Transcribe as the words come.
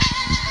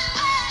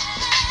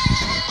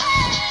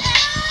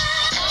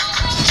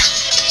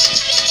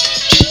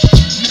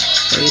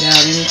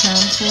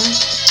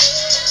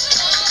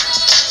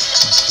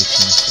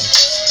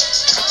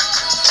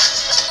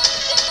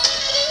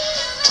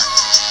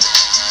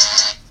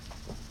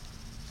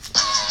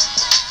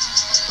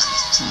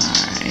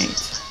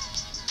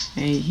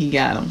Hey, he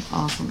got them.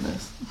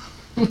 Awesomeness.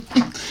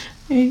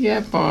 He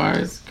got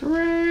bars.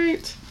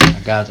 Great.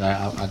 I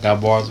got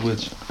bars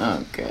with you.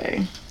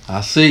 Okay. I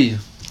see you.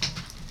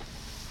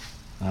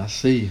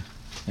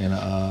 And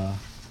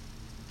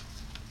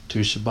 2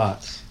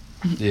 Shabbats.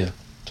 Yeah,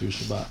 2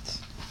 Shabbats.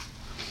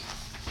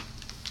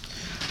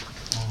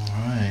 All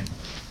right.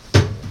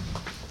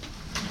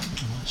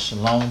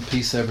 Shalom,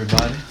 peace,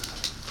 everybody.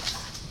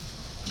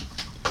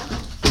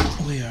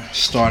 We are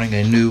starting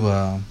a new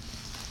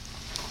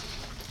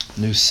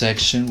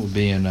section. We'll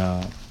be in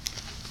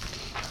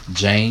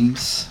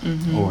James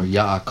or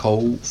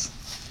Yaakov.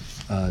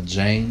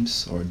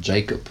 James or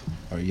Jacob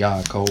or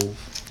Yaakov.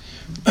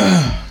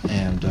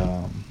 And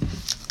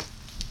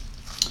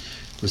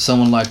would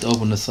someone like to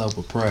open this up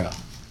with prayer?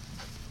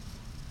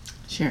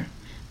 Sure.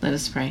 Let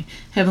us pray.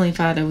 Heavenly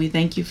Father, we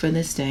thank you for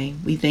this day.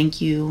 We thank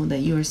you that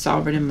you are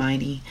sovereign and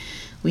mighty.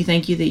 We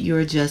thank you that you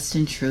are just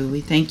and true.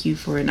 We thank you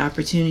for an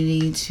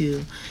opportunity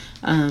to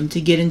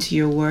get into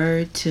your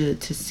word,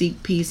 to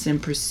seek peace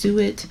and pursue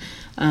it,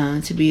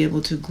 to be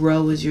able to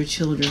grow as your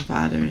children,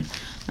 Father.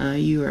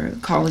 You are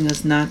calling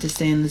us not to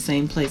stay in the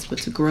same place, but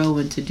to grow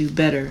and to do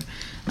better,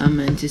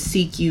 and to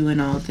seek you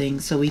in all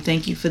things. So we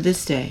thank you for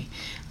this day.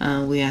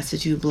 We ask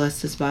that you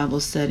bless this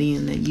Bible study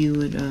and that you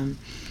would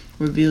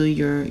reveal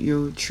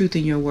your truth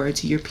and your word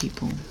to your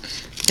people.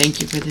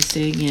 Thank you for this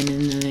day again.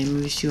 In the name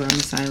of Yeshua, our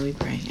Messiah, we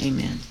pray.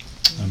 Amen.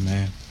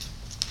 Amen.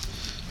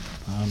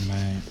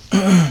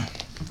 All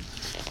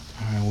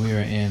right, we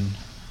are in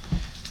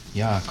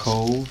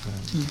Yaakov.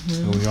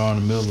 And we are in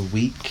the middle of the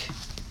week.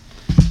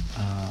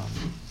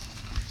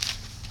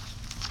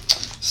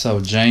 So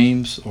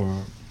James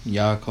or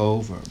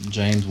Yaakov or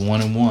James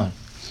 1:1.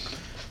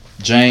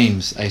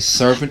 James, a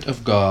servant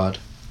of God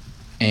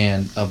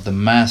and of the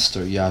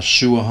Master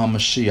Yeshua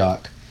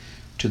HaMashiach,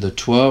 to the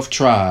 12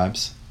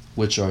 tribes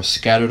which are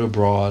scattered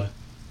abroad,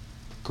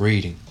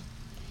 greeting.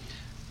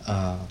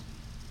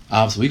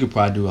 Obviously, we could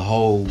probably do a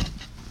whole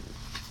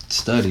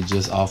study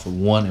just off of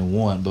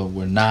 1:1, but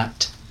we're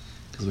not,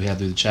 because we have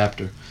through the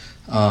chapter.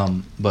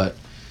 But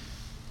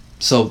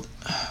so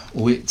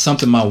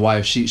something my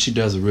wife she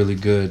does a really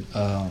good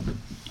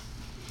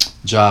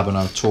job in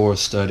our Torah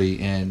study,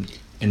 and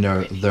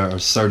there are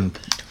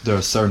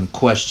certain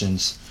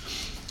questions,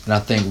 and I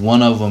think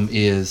one of them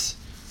is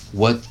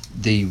what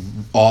the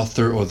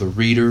author or the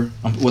writer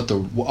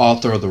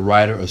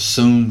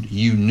assumed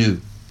you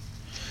knew.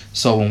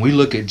 So when we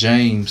look at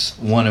James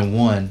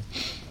 1:1,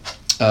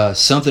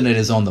 something that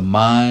is on the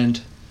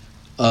mind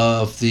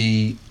of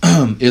the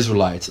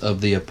Israelites,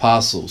 of the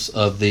apostles,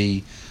 of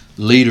the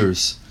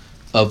leaders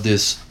of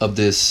this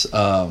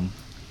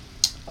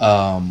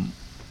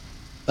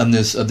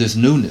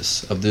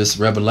newness, of this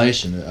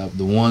revelation, of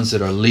the ones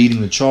that are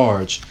leading the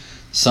charge,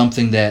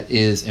 something that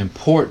is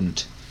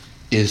important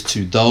is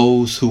to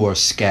those who are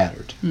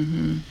scattered.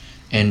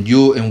 And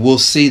we'll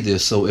see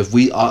this. So if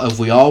we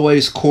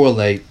always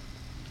correlate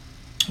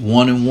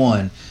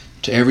 1:1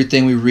 to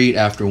everything we read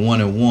after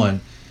 1:1,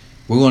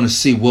 we're going to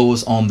see what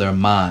was on their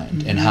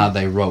mind and how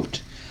they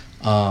wrote.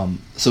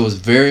 So it's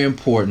very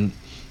important.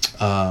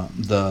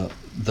 The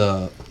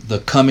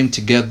coming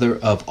together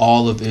of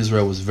all of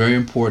Israel was very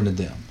important to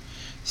them.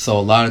 So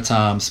a lot of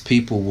times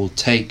people will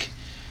take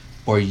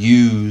or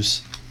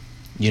use,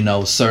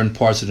 certain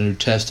parts of the New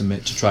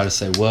Testament to try to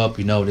say, well,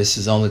 this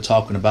is only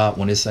talking about,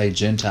 when they say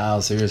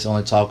Gentiles here, it's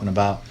only talking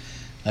about,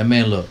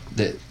 man, look,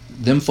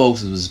 them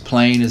folks was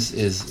plain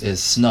as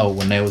snow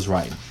when they was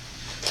writing.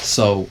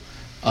 So,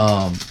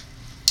 so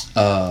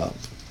I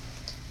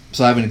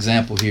have an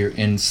example here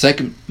in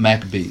Second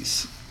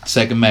Maccabees,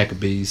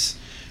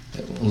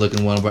 looking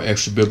at one of our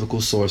extra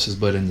biblical sources,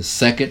 but in the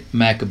Second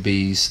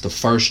Maccabees, the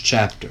first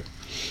chapter,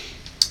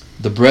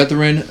 the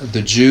brethren,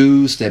 the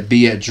Jews that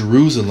be at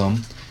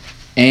Jerusalem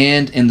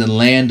and in the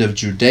land of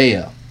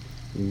Judea,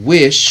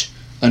 wish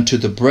unto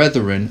the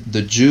brethren,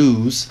 the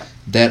Jews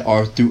that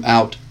are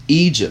throughout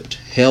Egypt,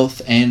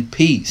 health and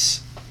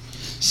peace.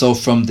 So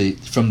from the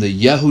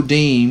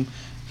Yehudim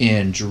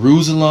in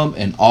Jerusalem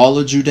and all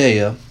of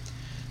Judea,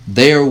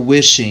 they are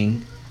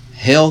wishing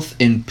health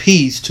and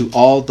peace to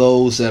all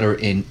those that are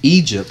in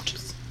Egypt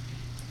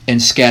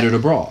and scattered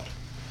abroad.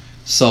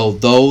 So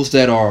those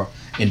that are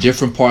in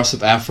different parts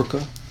of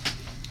Africa,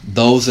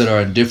 those that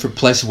are in different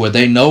places where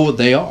they know what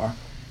they are,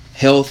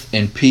 health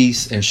and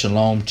peace and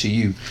shalom to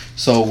you.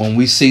 So when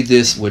we see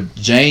this, what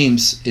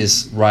James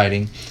is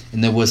writing,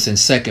 and then what's in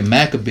Second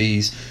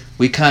Maccabees,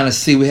 we kind of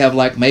see we have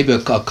like maybe a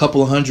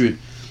couple of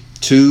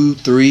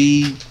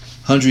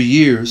 200-300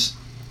 years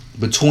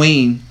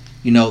between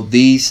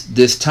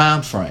this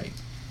time frame.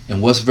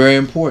 And what's very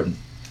important,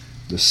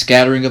 the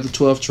scattering of the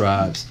 12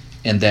 tribes,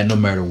 and that no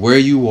matter where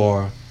you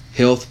are,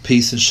 health,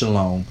 peace, and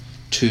shalom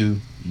to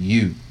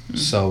you.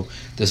 So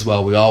that's why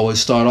we always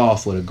start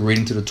off with a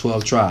greeting to the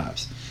 12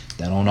 tribes.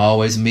 That don't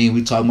always mean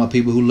we talking about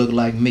people who look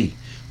like me.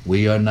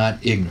 We are not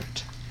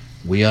ignorant.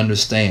 We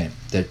understand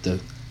that the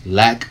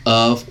lack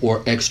of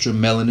or extra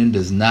melanin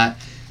does not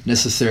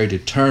necessarily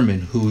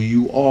determine who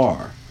you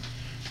are.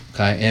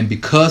 Okay, and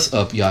because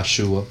of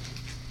Yeshua,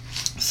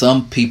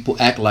 some people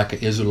act like an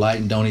Israelite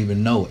and don't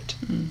even know it.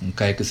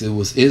 Okay, because it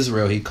was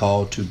Israel he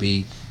called to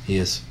be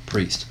his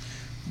priest.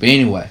 But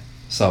anyway,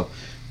 so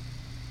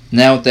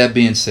now with that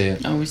being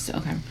said, oh, we're still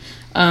okay.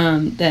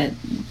 That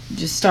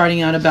just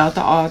starting out about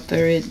the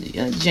author,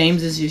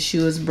 James is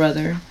Yeshua's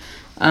brother,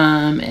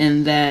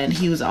 and that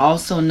he was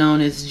also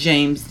known as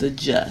James the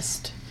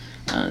Just.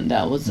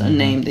 That was a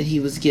name that he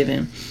was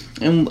given.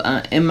 And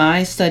in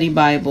my study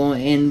Bible,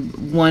 in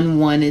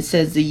 1:1, it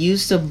says the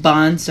use of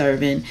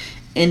bondservant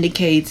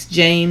indicates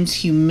James'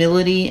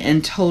 humility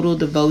and total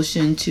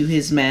devotion to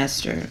his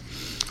master.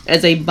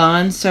 As a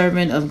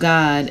bondservant of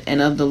God and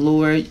of the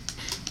Lord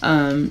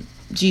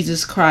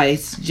Jesus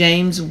Christ,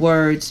 James'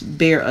 words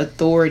bear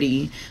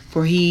authority,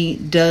 for he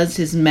does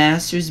his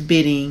master's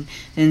bidding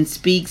and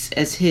speaks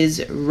as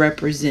his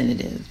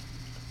representative.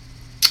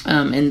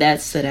 And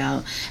that stood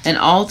out. And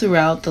all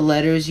throughout the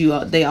letters,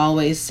 they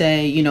always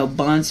say,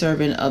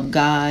 bondservant of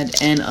God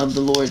and of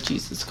the Lord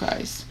Jesus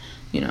Christ.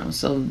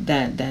 So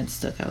that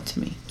stuck out to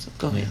me. So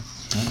go ahead.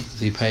 Yeah.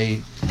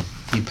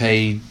 He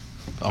paid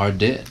our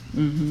debt.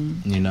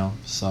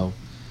 So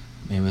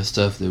I mean, with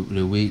stuff that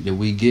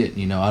we get,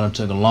 I done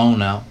took a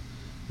loan out.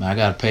 I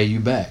got to pay you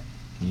back.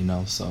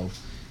 So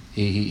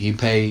he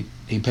paid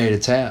a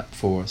tab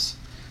for us.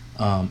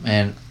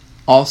 And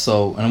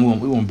also,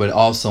 but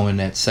also in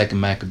that second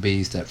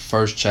Maccabees, that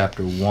first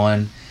chapter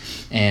 1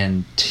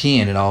 and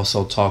 10, it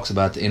also talks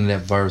about the end of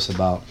that verse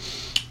about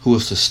who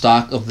was the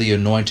stock of the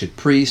anointed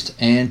priest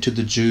and to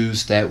the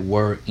Jews that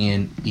were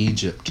in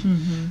Egypt.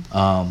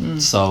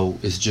 So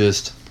it's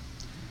just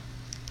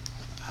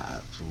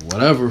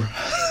whatever,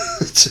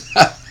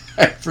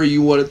 however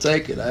you want to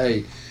take it.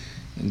 Hey,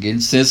 and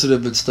getting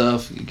sensitive and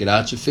stuff, you get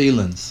out your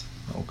feelings,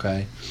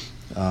 okay?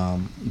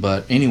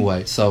 But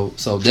anyway, so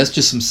that's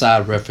just some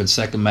side reference.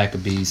 Second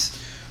Maccabees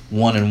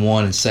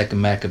 1:1 and Second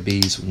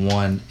Maccabees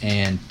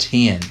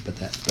 1:10. But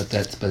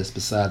it's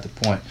beside the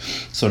point.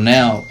 So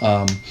now,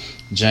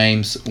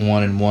 James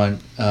 1:1.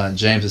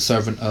 James, the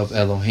servant of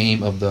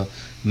Elohim, of the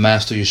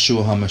Master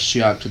Yeshua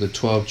HaMashiach, to the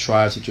 12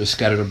 tribes which are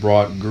scattered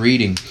abroad,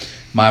 greeting.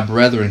 My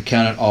brethren,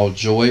 count it all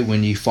joy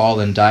when ye fall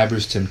in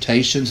divers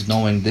temptations,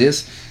 knowing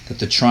this, that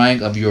the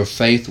trying of your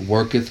faith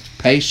worketh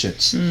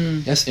patience.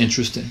 That's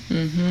interesting.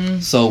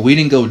 So we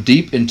didn't go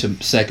deep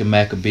into Second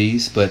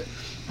Maccabees, but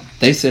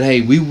they said,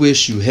 hey, we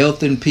wish you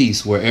health and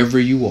peace wherever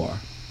you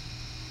are.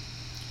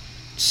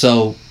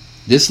 So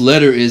this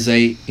letter is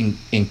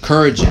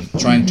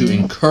trying to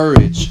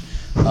encourage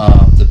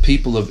the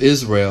people of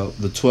Israel,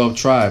 the 12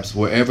 tribes,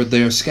 wherever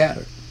they're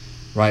scattered,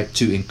 right?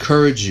 To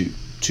encourage you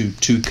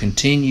to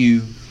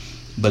continue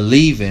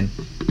believing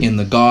in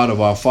the God of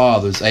our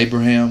fathers,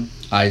 Abraham,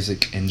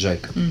 Isaac, and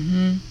Jacob.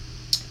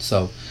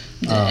 So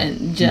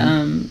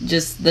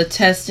just the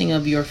testing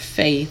of your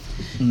faith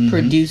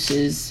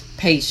produces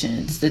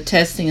patience. The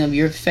testing of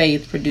your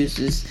faith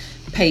produces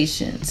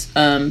patience.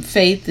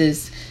 Faith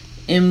is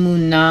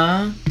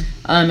emunah,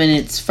 and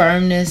its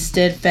firmness,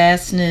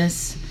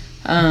 steadfastness,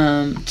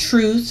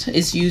 truth.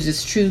 It's used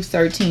as truth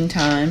 13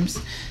 times,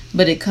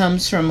 but it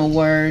comes from a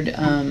word,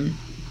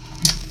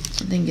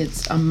 I think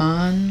it's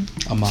aman,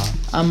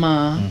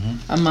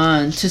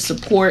 to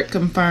support,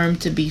 confirm,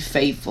 to be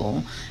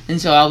faithful. And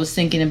so I was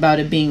thinking about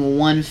it being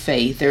one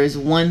faith. There is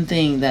one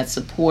thing that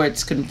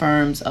supports,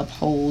 confirms,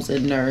 upholds,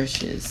 and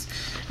nourishes.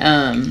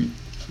 And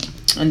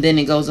then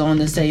it goes on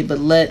to say, but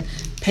let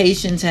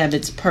patience have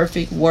its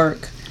perfect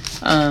work,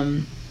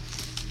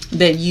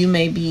 that you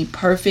may be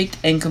perfect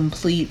and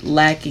complete,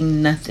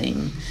 lacking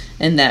nothing.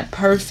 And that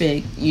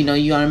perfect, you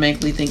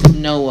automatically think of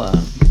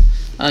Noah.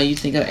 You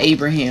think of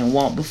Abraham,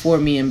 walk before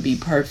me and be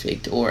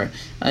perfect. Or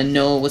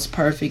Noah was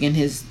perfect in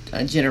his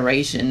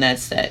generation.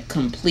 That's that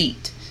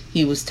complete.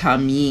 He was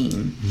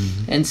tamim.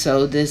 And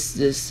so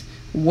this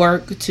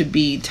work to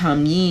be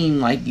tamim,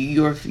 like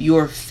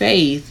your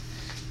faith,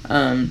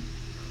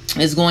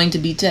 is going to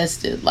be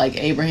tested, like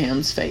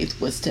Abraham's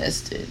faith was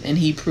tested, and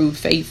he proved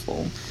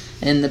faithful.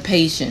 And the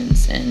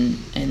patience, and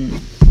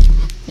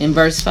in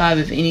verse 5,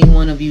 if any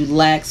one of you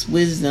lacks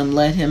wisdom,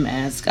 let him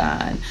ask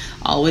God.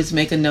 Always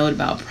make a note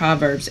about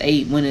Proverbs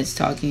 8 when it's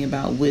talking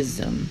about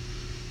wisdom.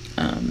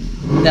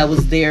 That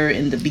was there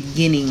in the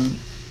beginning,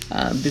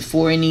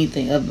 before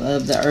anything of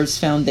the earth's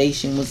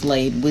foundation was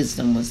laid.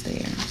 Wisdom was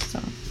there. So,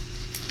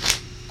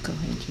 go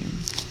ahead, Jim.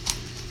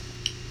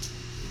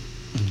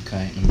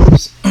 Okay, in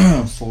verse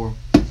 4.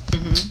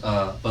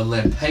 But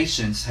let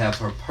patience have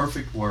her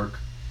perfect work,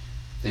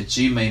 that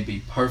ye may be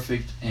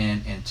perfect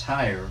and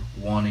entire,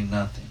 wanting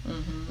nothing.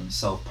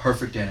 So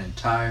perfect and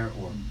entire,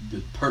 or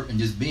and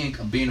just being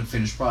a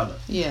finished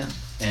product. Yeah.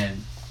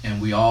 And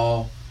we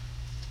all,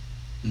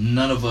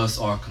 none of us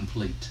are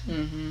complete.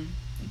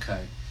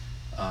 Okay.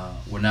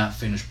 We're not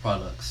finished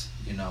products,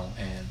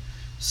 and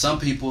some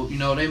people,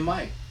 they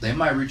might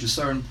reach a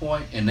certain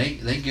point and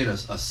they get a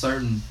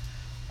certain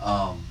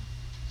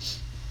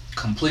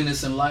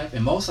completeness in life,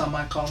 and most of them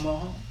might call them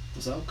home.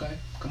 It's like, okay,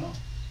 come on.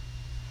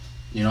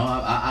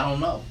 I don't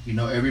know.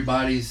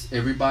 Everybody's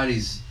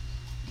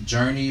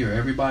journey or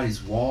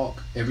everybody's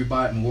walk.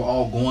 Everybody, I mean, we're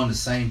all going the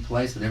same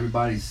place, but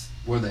everybody's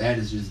where they're at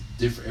is just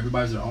different.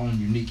 Everybody's their own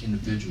unique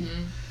individual.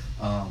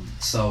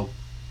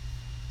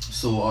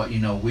 You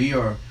know, we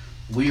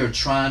are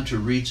trying to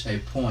reach a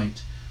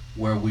point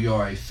where we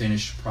are a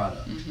finished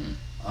product.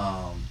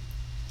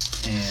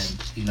 And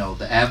you know,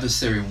 the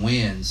adversary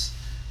wins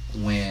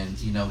when,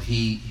 you know,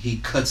 he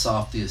cuts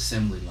off the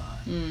assembly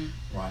line,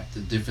 right? The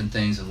different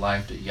things in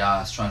life that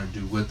Yah is trying to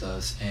do with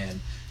us,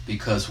 and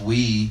because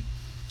we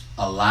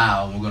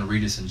allow, and we're going to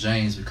read this in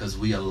James, because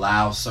we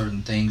allow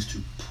certain things to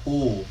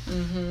pull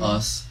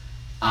us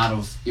out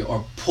of,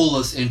 or pull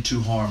us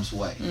into harm's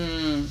way,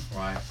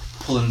 right?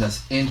 Pulling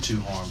us into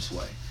harm's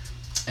way.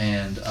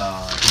 And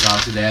because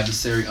obviously the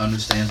adversary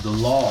understands the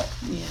law,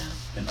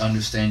 and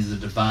understands the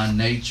divine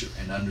nature,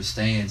 and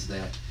understands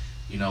that,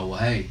 you know, well,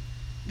 hey,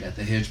 you got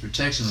the hedge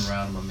protection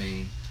around him. I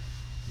mean,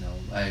 you know,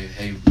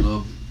 hey,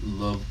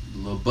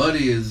 little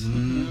buddy is,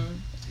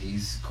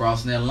 he's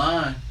crossing that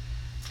line,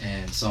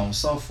 and so on and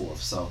so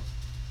forth. So,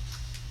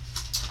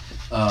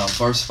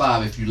 verse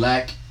 5, if you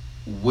lack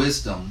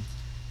wisdom,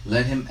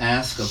 let him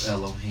ask of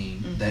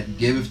Elohim, that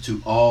giveth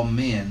to all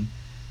men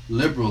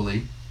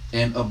liberally,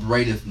 and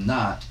upbraideth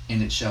not,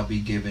 and it shall be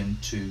given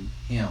to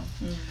him.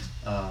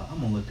 I'm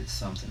going to look at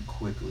something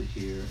quickly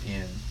here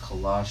in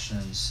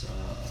Colossians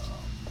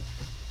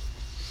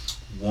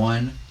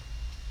 1.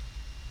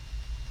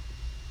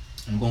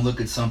 I'm going to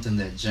look at something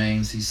that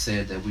James, he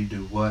said that we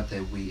do what?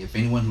 That we, if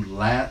anyone who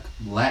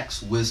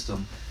lacks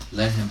wisdom,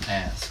 let him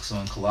ask. So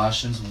in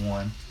Colossians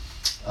 1,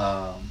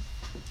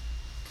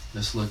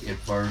 let's look at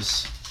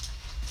verse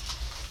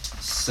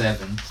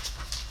 7.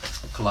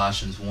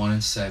 Colossians 1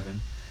 and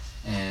 7.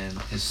 And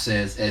it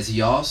says, as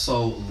he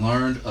also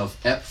learned of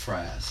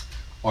Epaphras,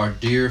 our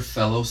dear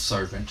fellow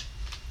servant,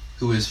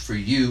 who is for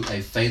you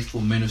a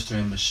faithful minister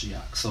in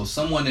Mashiach. So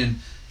someone in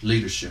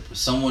leadership, or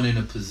someone in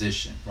a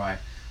position, right?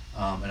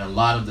 And a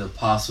lot of the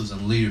apostles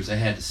and leaders, they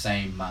had the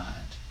same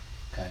mind.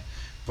 Okay.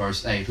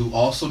 Verse 8, who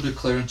also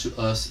declared unto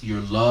us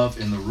your love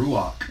in the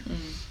Ruach.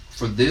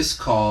 For this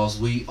cause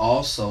we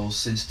also,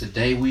 since the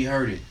day we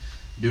heard it,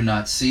 do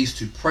not cease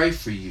to pray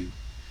for you,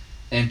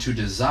 and to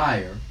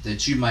desire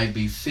that you might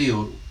be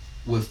filled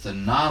with the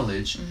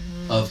knowledge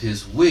of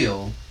his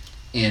will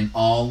in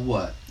all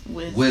what?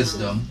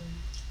 Wisdom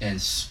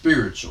and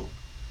spiritual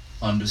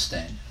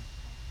understanding.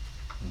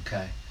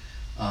 Okay.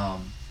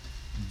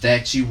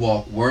 That ye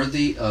walk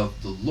worthy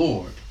of the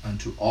Lord,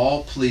 unto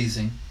all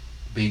pleasing,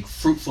 being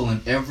fruitful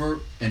in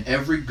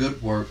every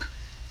good work,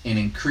 and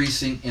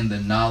increasing in the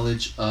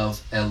knowledge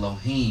of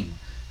Elohim,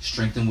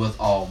 strengthened with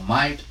all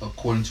might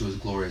according to his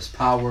glorious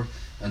power,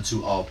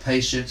 unto all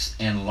patience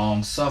and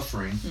long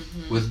suffering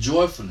with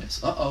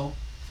joyfulness.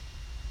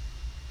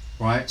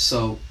 Right?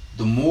 So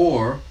the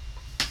more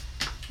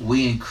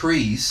we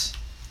increase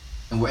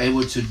and we're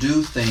able to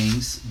do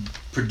things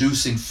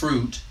producing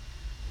fruit,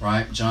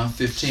 right? John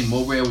 15,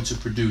 more we're able to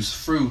produce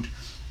fruit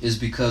is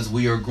because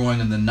we are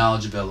growing in the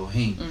knowledge of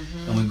Elohim.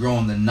 And we grow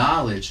in the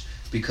knowledge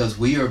because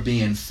we are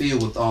being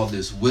filled with all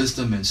this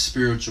wisdom and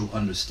spiritual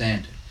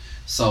understanding.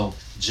 So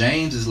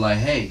James is like,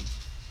 hey,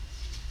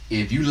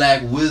 if you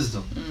lack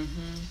wisdom,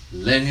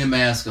 let him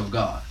ask of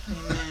God.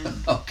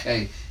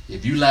 Okay,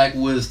 if you lack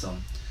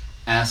wisdom,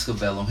 ask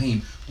of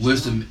Elohim.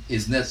 Wisdom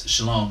is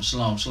necessary.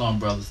 Shalom,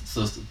 brothers and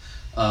sisters.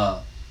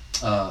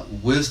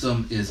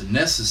 Wisdom is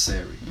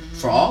necessary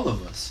for all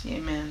of us.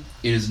 Amen.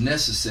 It is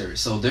necessary.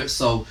 So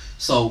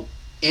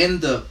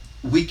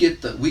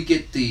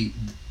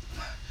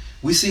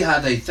we see how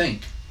they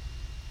think,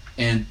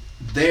 and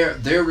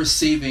they're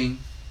receiving.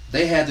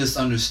 They had this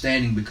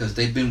understanding because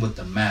they've been with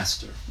the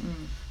master.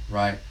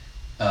 Right,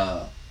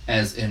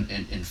 as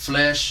in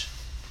flesh,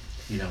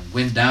 you know,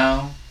 went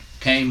down,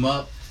 came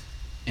up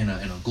in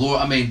a glory.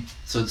 I mean,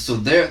 so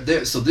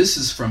this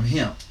is from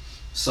him.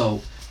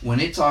 So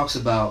when it talks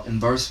about in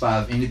verse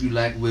 5, any of you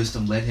lack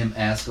wisdom, let him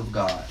ask of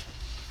God.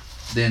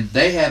 Then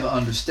they have an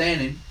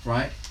understanding,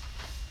 right?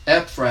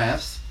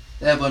 Epaphras,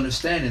 they have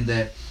understanding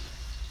that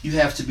you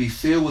have to be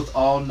filled with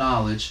all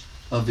knowledge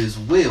of his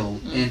will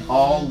in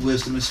all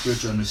wisdom and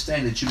spiritual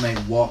understanding, that you may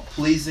walk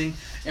pleasing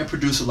and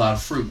produce a lot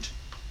of fruit.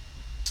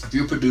 If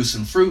you're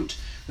producing fruit,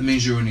 that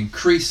means you're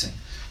increasing.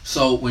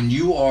 So when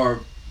you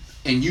are,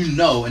 and you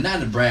know, and not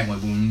in a brag way,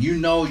 but when you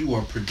know you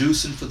are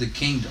producing for the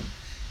kingdom,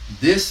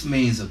 this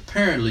means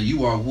apparently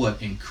you are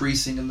what?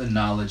 Increasing in the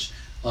knowledge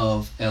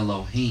of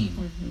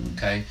Elohim.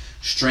 Okay?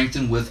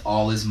 Strengthened with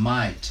all his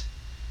might.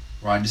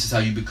 Right? This is how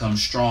you become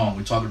strong.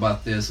 We talked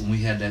about this when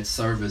we had that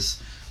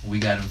service. We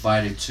got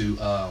invited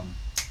to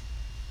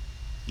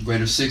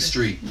Greater 6th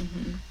Street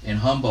in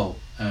Humboldt.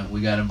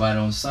 We got invited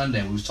on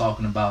Sunday. We was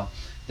talking about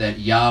that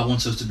Yah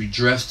wants us to be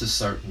dressed a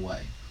certain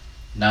way,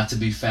 not to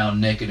be found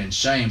naked in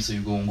shame. So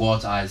you go and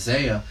out to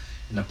Isaiah,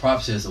 and the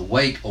prophet says,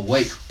 awake,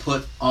 awake,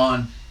 put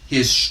on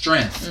his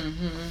strength.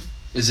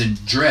 Is in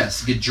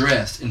dress, get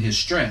dressed in his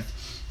strength.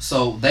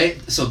 So they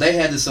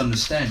had this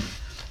understanding,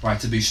 right?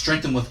 To be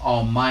strengthened with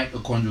all might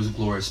according to his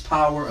glorious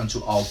power,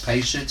 unto all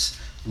patience,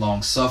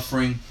 long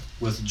suffering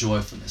with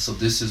joyfulness. So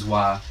this is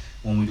why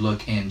when we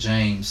look in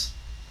James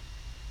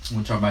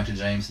We'll turn back to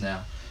James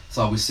now.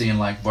 So we see in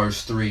like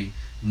verse 3,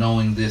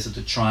 knowing this, that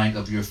the trying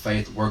of your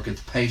faith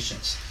worketh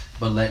patience,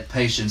 but let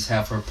patience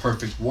have her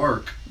perfect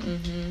work.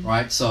 Mm-hmm.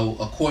 Right? So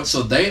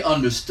they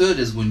understood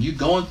is when you're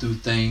going through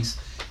things,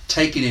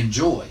 take it in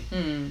joy.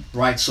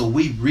 Right? So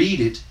we read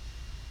it,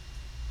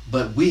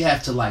 but we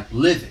have to like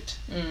live it.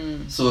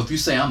 So if you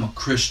say I'm a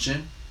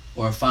Christian,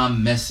 or if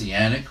I'm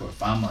Messianic, or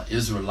if I'm an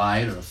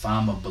Israelite, or if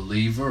I'm a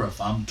believer, or if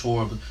I'm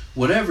Torah,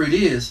 whatever it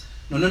is,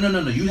 no.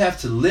 You have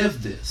to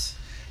live this.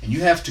 And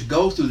you have to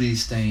go through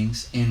these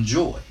things in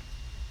joy.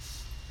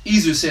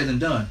 Easier said than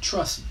done,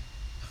 trust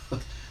me.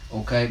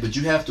 Okay, but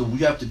you have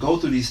to go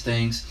through these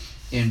things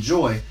in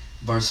joy.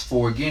 Verse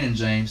 4 again in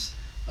James,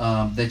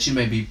 that you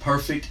may be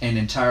perfect and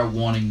entire,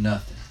 wanting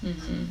nothing.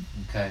 Mm-hmm.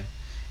 Okay.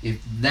 If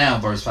now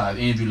verse 5,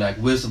 any of you lack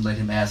wisdom, let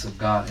him ask of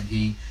God, and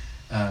he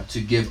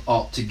to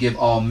give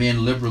all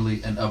men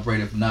liberally, and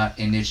upbraideth not,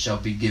 and it shall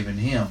be given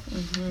him.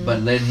 Mm-hmm.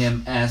 But let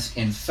him ask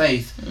in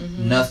faith,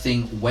 Mm-hmm.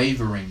 nothing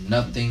wavering.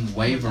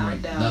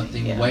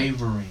 Yeah.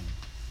 Wavering.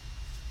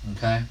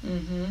 Okay?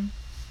 Mm-hmm.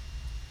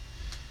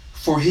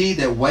 For he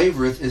that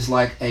wavereth is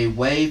like a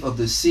wave of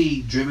the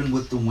sea, driven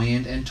with the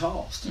wind and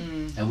tossed.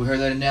 Have we heard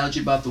that analogy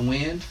about the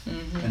wind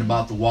and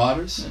about the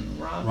waters? And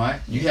rock.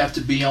 Right? You have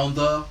to be on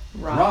the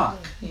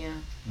rock. Yeah.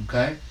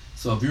 Okay?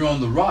 So if you're on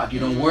the rock, you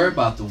don't worry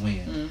about the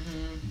wind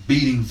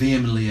beating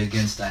vehemently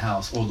against the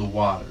house or the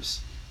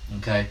waters.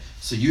 Okay?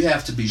 So you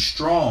have to be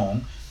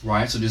strong,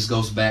 right? So this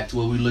goes back to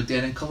what we looked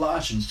at in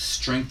Colossians,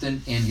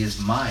 strengthened in his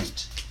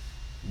might.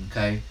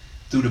 Okay?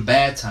 Through the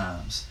bad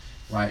times,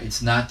 right?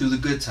 It's not through the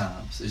good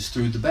times. It's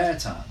through the bad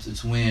times.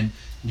 It's when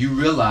you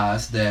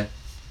realize that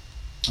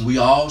we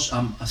all,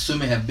 I'm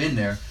assuming, have been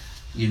there,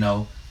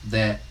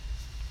 that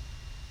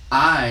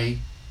I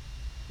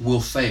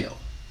will fail.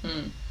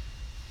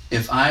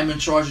 If I'm in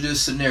charge of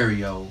this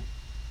scenario,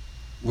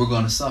 we're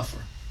going to suffer.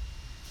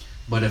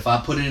 But if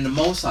I put it in the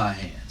Most High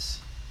hands,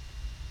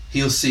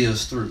 he'll see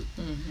us through.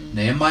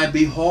 Now, it might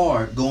be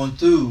hard going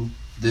through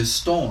this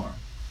storm,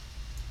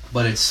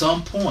 but at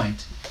some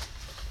point,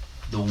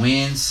 the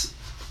winds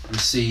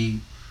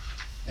recede.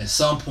 At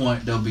some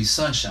point, there'll be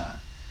sunshine.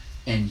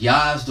 And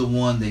Yah is the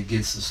one that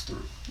gets us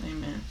through.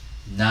 Amen.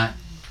 Not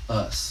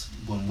us.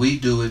 When we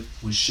do it,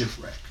 we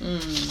shipwreck.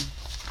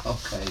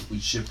 Okay, we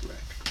shipwreck.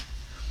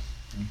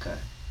 Okay.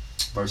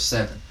 Verse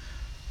 7.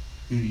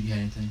 You got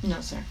anything? No,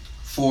 sir.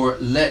 For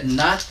let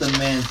not the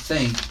man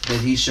think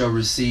that he shall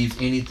receive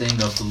anything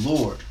of the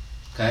Lord.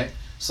 Okay?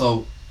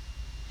 So,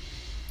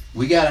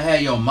 we got to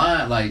have your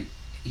mind, like,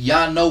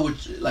 y'all know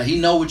he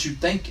know what you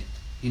thinking.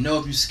 He know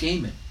if you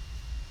scheming,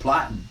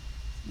 plotting,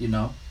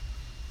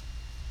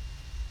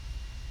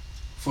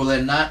 For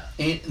let not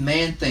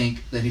man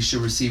think that he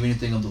shall receive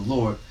anything of the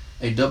Lord.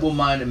 A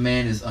double-minded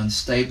man is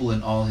unstable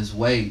in all his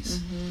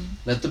ways.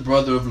 Let the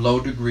brother of low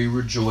degree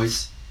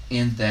rejoice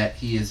in that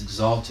he is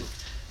exalted,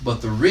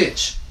 but the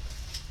rich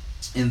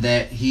in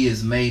that he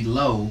is made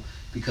low,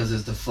 because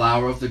as the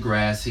flower of the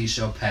grass he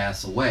shall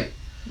pass away.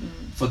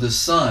 For the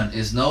sun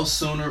is no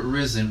sooner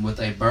risen with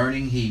a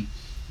burning heat,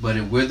 but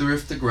it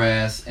withereth the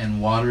grass,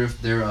 and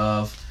watereth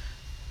thereof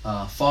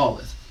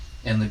falleth,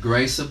 and the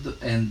grace of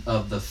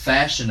the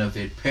fashion of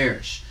it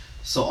perish.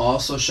 So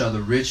also shall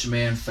the rich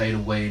man fade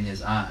away in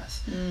his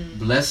eyes.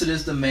 Blessed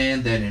is the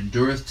man that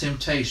endureth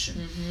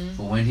temptation,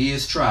 for when he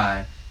is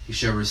tried, he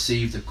shall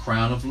receive the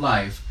crown of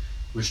life,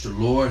 which the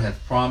Lord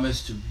hath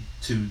promised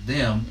to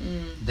them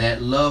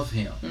that love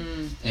him.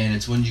 And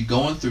it's when you're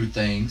going through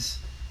things,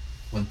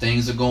 when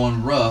things are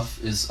going rough,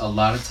 is a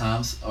lot of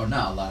times, or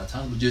not a lot of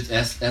times, but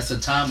just that's a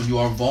time when you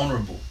are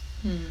vulnerable.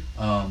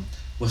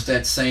 What's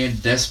that saying?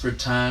 Desperate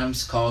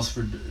times calls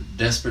for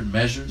desperate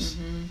measures.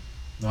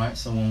 Right?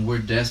 So when we're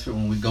desperate,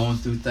 when we're going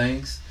through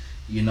things,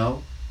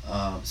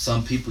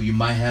 some people, you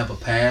might have a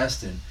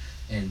past,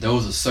 and there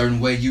was a certain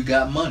way you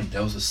got money.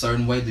 There was a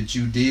certain way that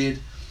you did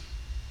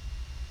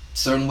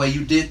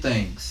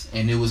things,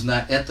 and it was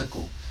not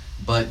ethical.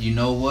 But you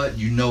know what?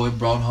 It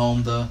brought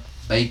home the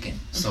bacon,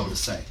 so to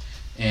say.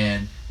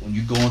 And when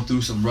you're going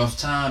through some rough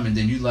time, and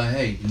then you're like,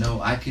 hey,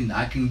 I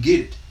can get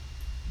it.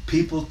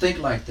 People think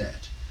like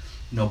that.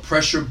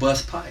 Pressure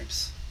bust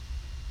pipes.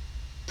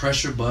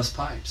 Pressure bust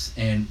pipes.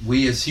 And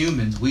we as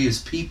humans, we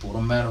as people,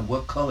 no matter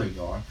what color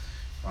you are,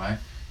 right?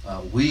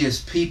 We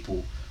as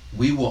people,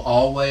 we will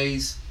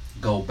always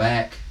go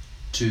back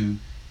to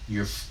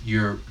your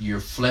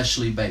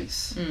fleshly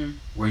base,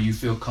 where you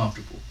feel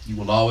comfortable. You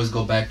will always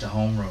go back to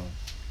homeroom.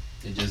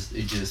 It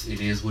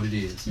is what it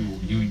is.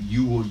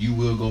 You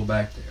will go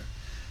back there.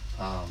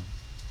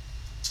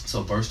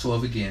 So verse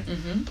 12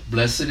 again.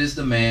 Blessed is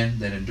the man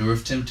that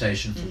endureth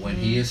temptation, for when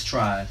he is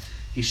tried,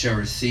 he shall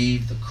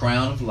receive the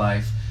crown of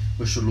life,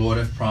 which the Lord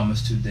hath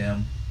promised to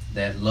them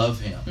that love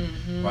him.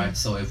 Right?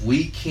 So if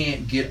we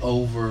can't get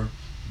over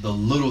the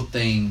little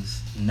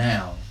things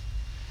now,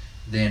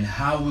 then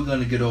how are we going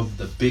to get over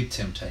the big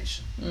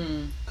temptation?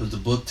 Because the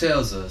book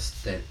tells us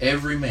that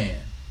every man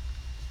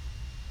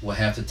will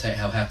have to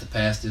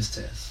pass this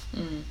test,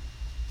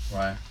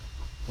 right?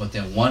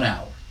 Within 1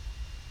 hour,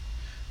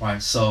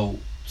 right? So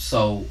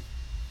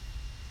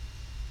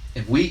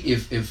if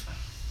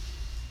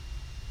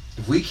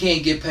we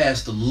can't get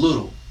past the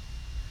little,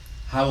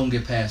 how we gonna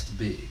get past the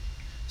big?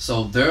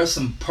 So there are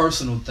some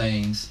personal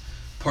things,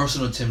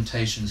 personal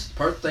temptations,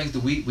 things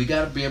that we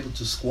got to be able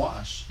to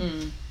squash,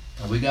 and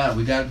we got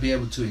to be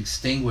able to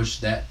extinguish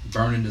that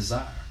burning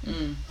desire,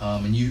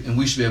 and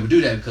we should be able to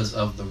do that because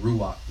of the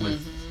ruach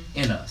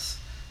within us.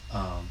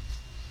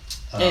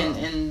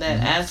 And that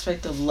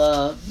aspect of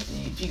love,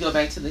 if you go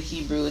back to the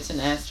Hebrew, it's an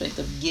aspect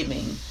of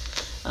giving,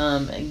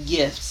 a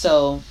gift.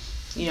 So,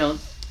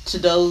 to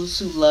those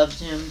who loved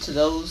him, to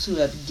those who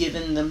have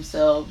given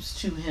themselves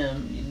to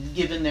him,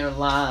 given their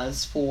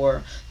lives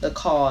for the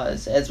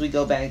cause. As we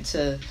go back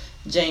to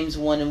James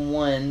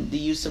 1:1, the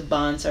use of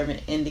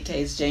bondservant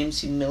indicates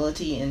James'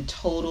 humility and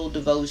total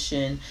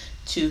devotion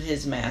to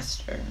his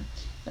master.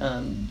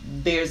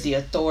 Bears the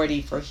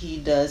authority, for he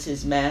does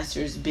his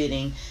master's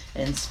bidding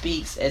and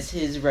speaks as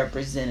his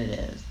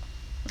representative.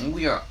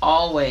 We are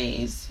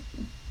always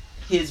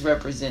his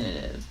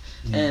representative.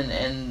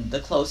 And the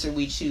closer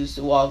we choose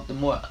to walk, the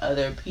more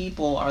other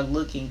people are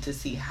looking to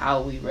see how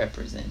we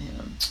represent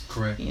him.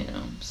 Correct.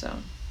 So.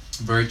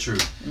 Very true.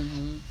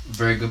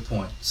 Very good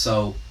point.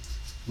 So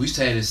we used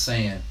to have this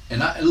saying,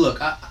 and I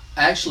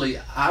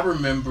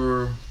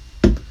remember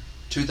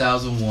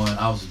 2001.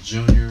 I was a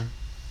junior,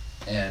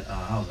 and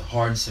I was at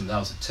Hardin Simmons. I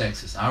was in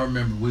Texas. I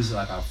remember we was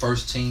like our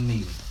first team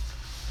meeting.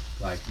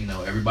 Like,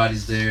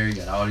 everybody's there. You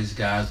got all these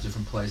guys,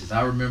 different places.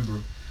 I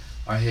remember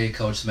our head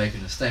coach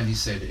making a statement. He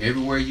said that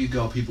everywhere you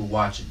go, people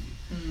watching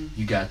you.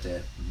 You got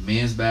that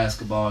men's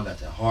basketball, got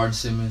that Hardin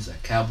Simmons,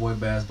 that cowboy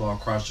basketball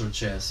across your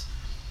chest,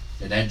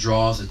 and that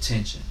draws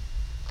attention.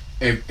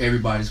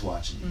 Everybody's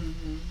watching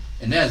you,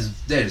 and that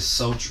is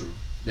so true.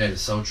 That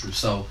is so true.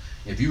 So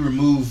if you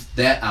remove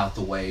that out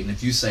the way, and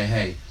if you say,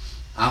 "Hey,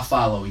 I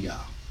follow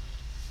y'all.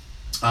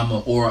 I'm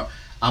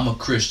a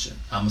Christian.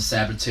 I'm a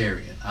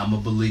Sabbatarian. I'm a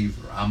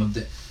believer.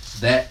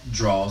 That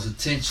draws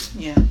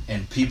attention. Yeah.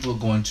 And people are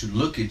going to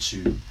look at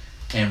you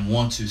and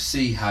want to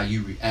see how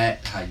you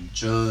react, how you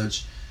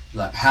judge,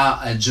 like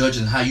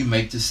judging how you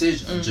make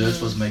decisions. A judge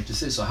supposed to make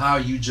decisions. So how are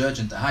you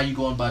judging? How are you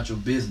going about your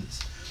business?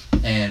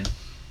 And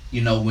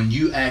when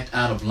you act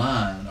out of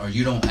line or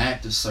you don't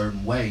act a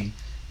certain way,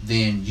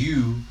 then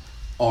you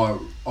are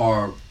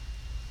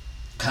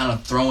kind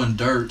of throwing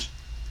dirt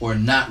or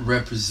not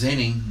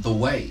representing the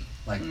way.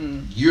 Like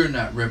you're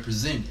not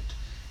represented,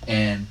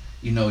 and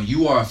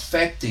you are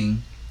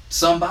affecting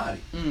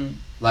somebody.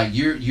 Like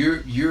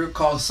you're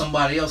causing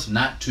somebody else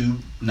not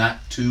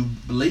to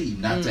believe,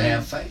 not to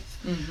have faith.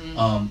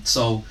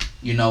 So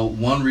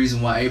one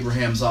reason why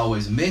Abraham's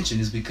always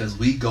mentioned is because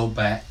we go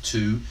back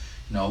to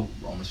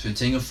Romans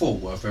 15:4.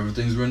 Well, if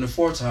everything's written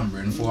aforetime,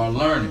 written for our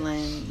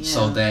learning.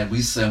 So that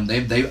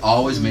they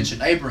always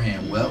mention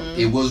Abraham. Well,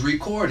 it was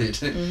recorded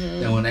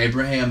that when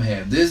Abraham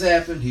had this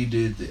happen, he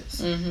did this.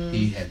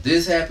 He had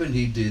this happen,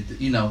 he did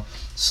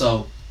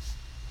So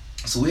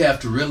we have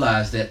to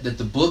realize that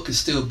the book is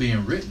still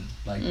being written.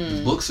 Like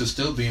the books are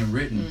still being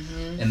written,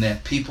 and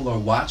that people are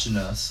watching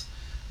us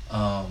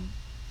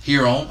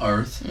here on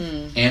earth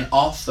and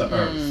off the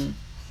earth.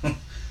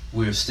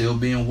 We're still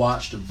being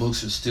watched. The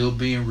books are still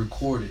being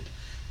recorded,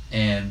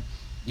 and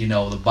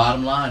the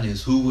bottom line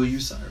is, who will you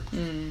serve?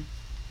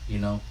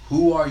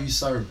 Who are you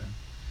serving?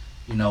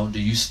 Do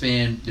you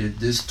spend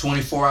this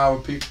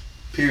 24-hour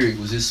period?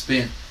 Was it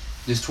spent?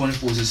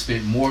 Was it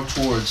spent more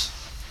towards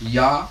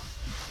Yah?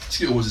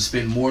 Or was it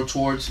spent more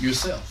towards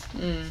yourself?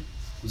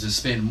 Was it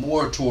spent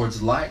more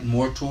towards light,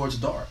 more towards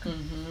dark?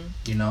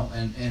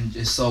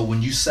 And so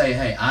when you say,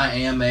 "Hey, I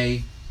am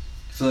a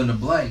fill in the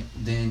blank,"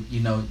 then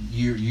you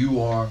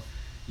are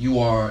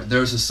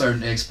there's a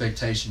certain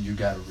expectation you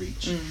got to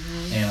reach,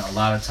 and a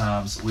lot of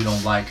times we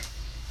don't like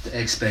the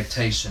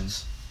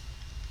expectations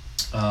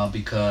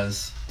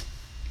because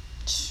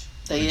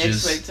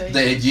because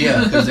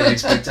the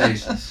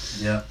expectations.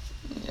 Yeah,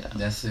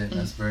 that's it.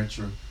 That's very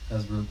true.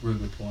 That's a real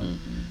good point.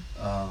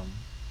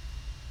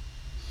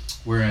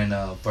 We're in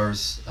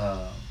verse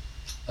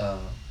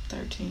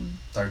 13.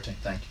 13.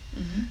 Thank you.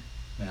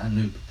 Man, I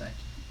knew, but thank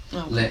you.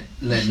 Okay.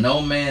 Let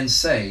no man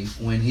say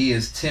when he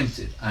is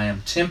tempted, "I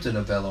am tempted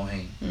of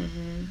Elohim."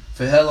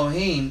 For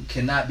Elohim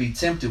cannot be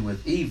tempted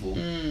with evil,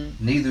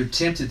 neither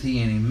tempteth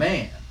he any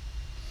man.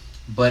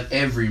 But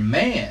every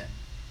man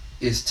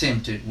is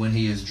tempted when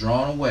he is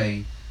drawn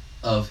away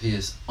of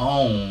his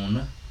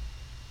own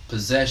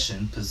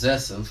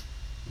possessive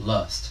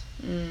lust,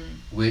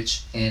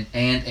 which and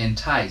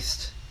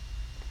enticed.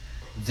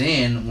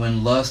 Then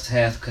when lust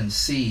hath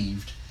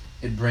conceived,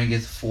 it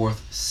bringeth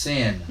forth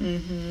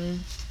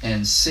sin.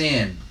 And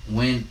sin,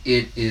 when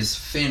it is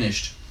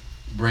finished,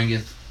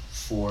 bringeth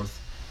forth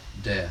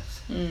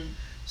death.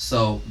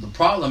 So the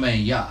problem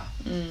ain't Yah.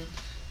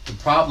 The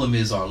problem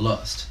is our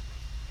lust.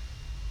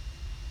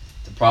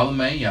 The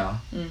problem ain't Yah.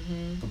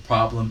 The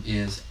problem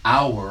is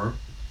our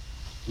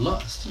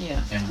lust.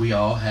 Yeah. And we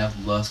all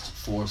have lust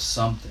for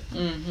something.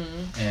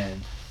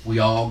 And we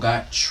all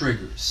got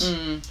triggers.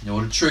 You know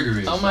what a trigger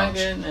is? Oh my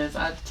goodness.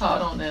 I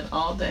taught on that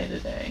all day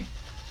today.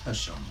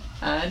 Hush your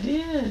mouth. I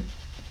did.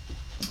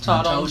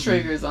 Taught on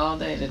triggers all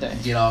day today.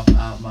 Get out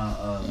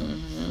my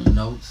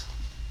notes.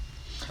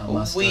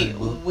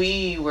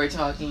 We were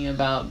talking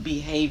about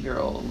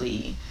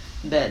behaviorally,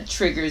 that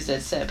triggers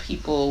that set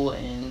people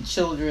and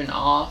children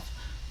off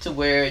to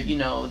where, you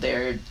know,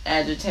 they're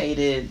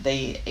agitated,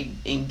 they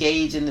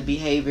engage in the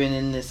behavior, and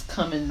then this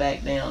coming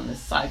back down this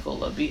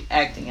cycle of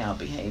acting out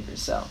behavior.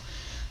 So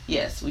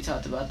yes, we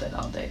talked about that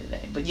all day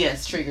today. But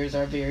yes, triggers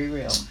are very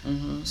real.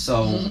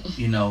 So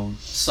you know,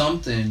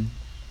 something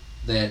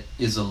that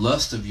is a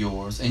lust of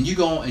yours, and you're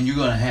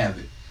gonna have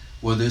it,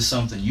 whether it's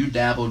something you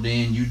dabbled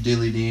in, you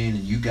dillied in,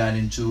 and you got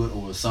into it,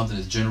 or something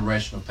that's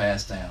generational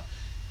passed down,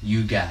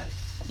 you got it.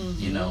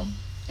 You know,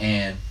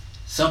 and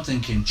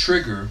something can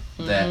trigger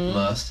that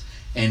lust,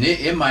 and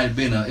it might have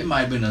been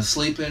a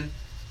sleeping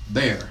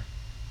bear,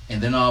 and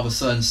then all of a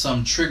sudden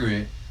some trigger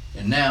it,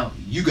 and now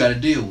you got to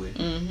deal with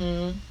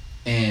it.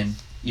 And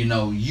you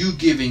know, you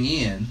giving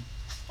in,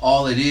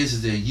 all it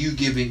is that you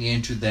giving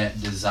into that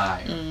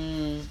desire,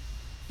 and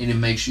it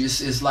makes you.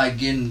 It's like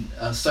getting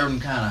a certain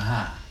kind of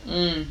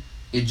high.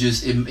 It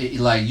just it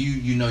like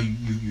you know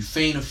you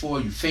fainting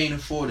for it,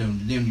 and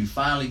then you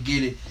finally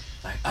get it,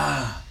 like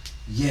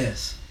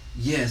yes,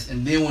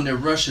 and then when it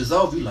rushes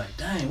off, you're like,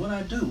 dang, what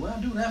I do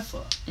that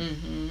for?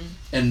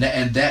 And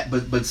that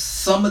but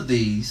some of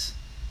these,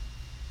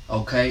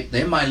 okay,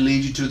 they might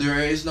lead you to there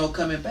is no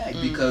coming back,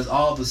 because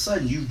all of a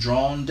sudden you've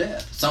drawn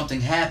death.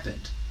 Something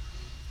happened,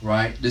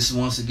 right? This is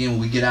once again when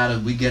we get out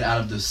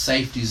of the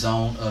safety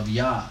zone of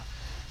Yah,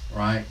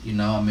 right? You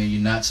know, I mean, you're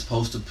not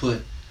supposed to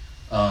put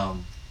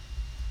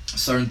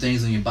certain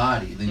things in your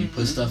body. Then you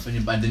put stuff in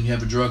your body. Then you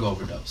have a drug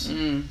overdose.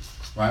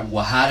 Right?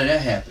 Well, how did that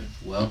happen?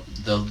 Well,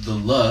 the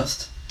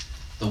lust,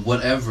 the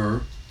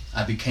whatever,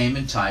 I became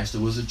enticed.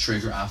 There was a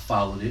trigger. I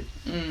followed it,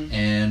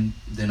 and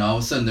then all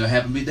of a sudden there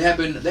happened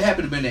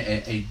to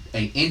be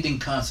a ending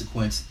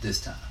consequence this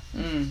time.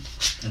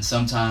 And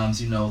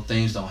sometimes, you know,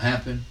 things don't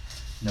happen.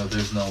 You know,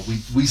 there's no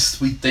we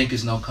think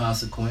there's no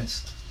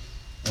consequence,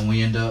 and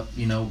we end up,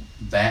 you know,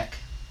 back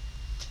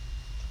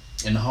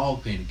in the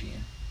hog pen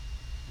again.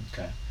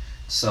 Okay,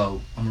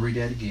 so I'm gonna read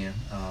that again,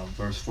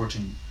 verse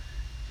 14.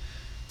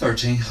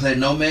 13. Let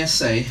no man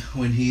say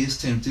when he is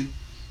tempted,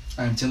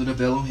 I am tempted of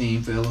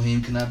Elohim, for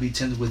Elohim cannot be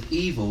tempted with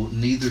evil,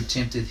 neither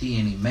tempteth he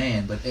any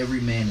man, but every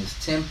man is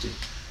tempted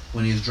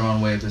when he is drawn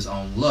away of his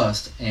own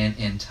lust and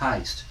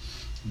enticed.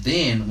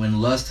 Then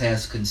when lust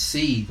has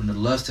conceived, when the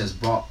lust has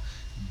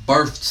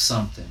birthed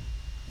something,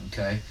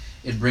 okay,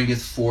 it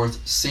bringeth forth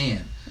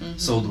sin.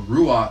 So the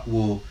Ruach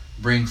will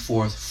bring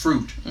forth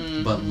fruit,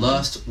 but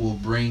lust will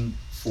bring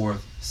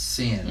forth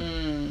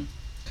sin.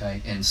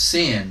 Okay, and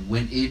sin,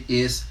 when it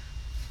is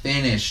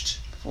finished,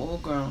 full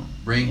grown,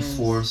 bring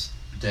forth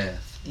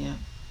death. Yeah.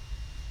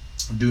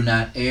 Do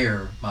not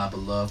err, my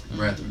beloved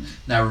brethren.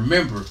 Now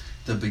remember,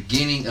 the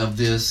beginning of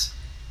this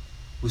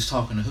was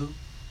talking to who?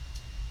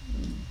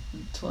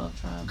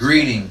 12 tribes.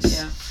 Greetings.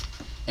 Yeah.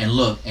 And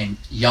look, and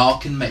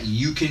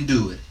you can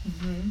do it.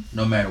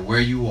 No matter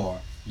where you are,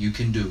 you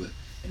can do it.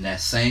 And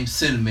that same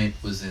sentiment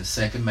was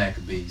in 2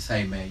 Maccabees.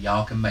 Hey man,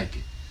 y'all can make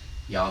it.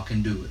 Y'all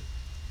can do it.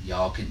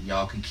 Y'all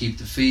can keep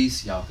the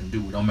feast. Y'all can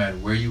do it. No matter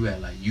where you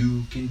at, like,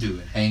 you can do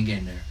it. Hang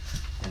in there.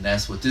 And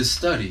that's what this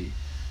study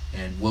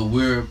and what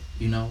we're,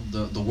 you know,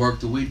 the work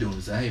that we do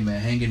is that, hey man,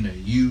 hang in there.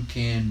 You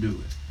can do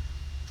it.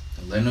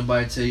 Don't let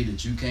nobody tell you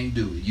that you can't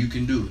do it. You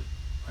can do it.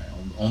 Right?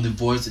 Only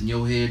voice in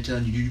your head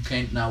telling you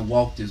can't not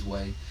walk this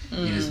way.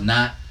 It is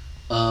not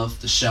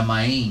of the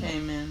Shamayim.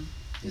 Amen.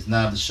 It's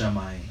not of the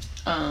Shamayim.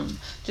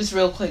 Just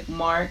real quick,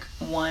 Mark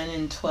 1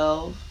 and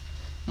 12.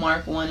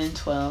 Mark 1 and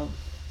 12.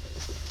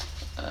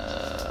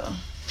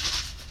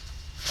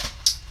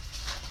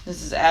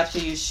 This is after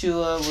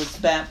Yeshua was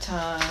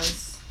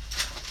baptized,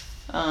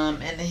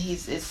 and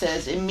it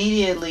says,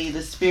 immediately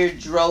the Spirit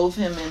drove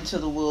him into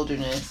the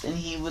wilderness, and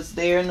he was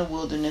there in the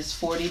wilderness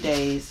 40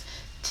 days,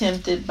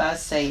 tempted by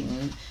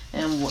Satan,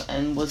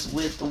 and was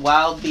with the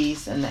wild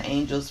beasts, and the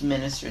angels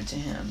ministered to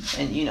him.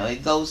 And you know,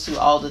 it goes through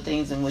all the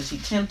things in which he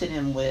tempted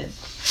him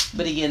with,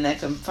 but again, that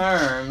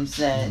confirms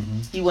that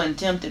he wasn't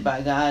tempted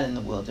by God in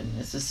the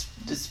wilderness.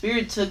 The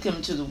Spirit took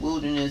him to the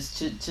wilderness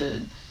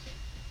to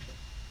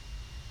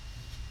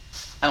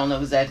I don't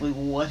know exactly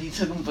what he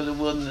took him for the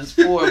wilderness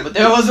for, but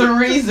there was a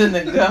reason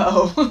to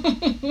go.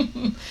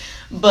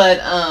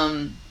 But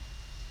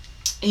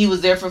he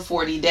was there for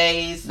 40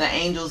 days. The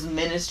angels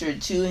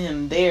ministered to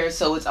him there.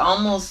 So it's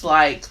almost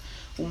like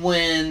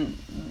when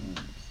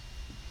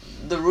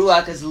the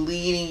Ruach is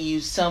leading you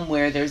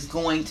somewhere, there's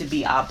going to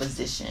be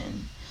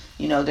opposition.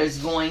 You know, there's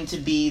going to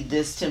be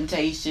this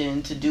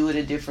temptation to do it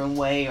a different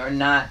way, or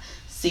not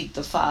seek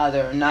the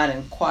Father, or not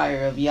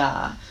inquire of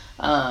Yah.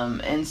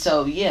 And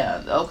so,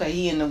 yeah, okay,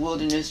 he in the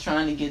wilderness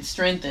trying to get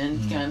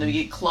strengthened, kind of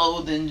get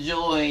clothed in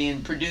joy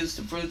and produce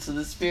the fruits of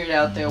the Spirit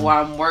out there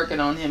while I'm working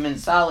on him in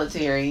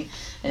solitary.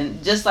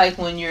 And just like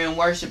when you're in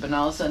worship and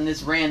all of a sudden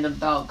this random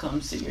thought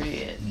comes to your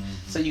head.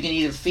 So you can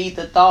either feed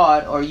the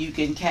thought, or you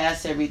can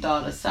cast every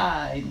thought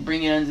aside,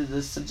 bring it under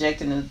the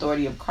subject and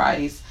authority of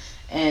Christ,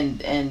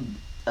 and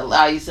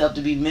allow yourself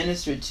to be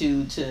ministered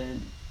to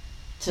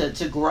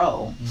to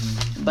grow.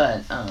 Mm-hmm.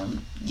 But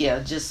yeah,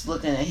 just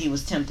looking at, he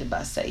was tempted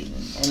by Satan,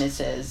 and it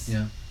says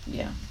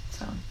yeah.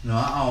 So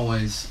I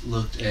always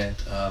looked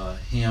at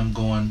him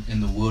going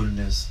in the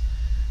wilderness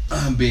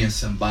being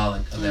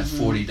symbolic of that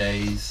 40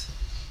 days,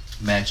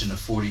 matching the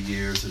 40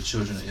 years of the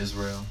children of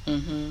Israel,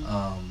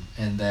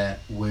 and that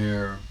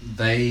where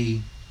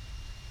they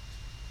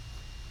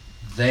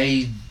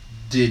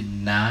did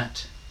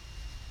not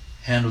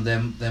handle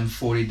them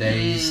 40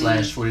 days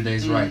slash 40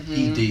 days right.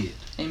 He did.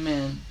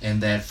 Amen.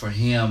 And that for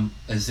him,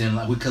 as in,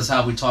 like, because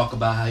how we talk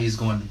about how he's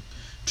going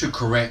to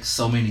correct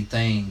so many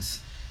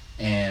things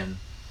and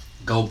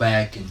go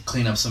back and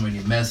clean up so many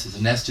messes,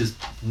 and that's just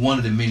one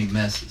of the many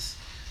messes.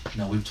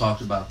 We've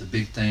talked about the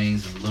big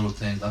things and the little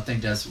things. I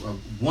think that's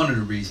one of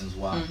the reasons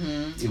why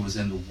it was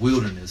in the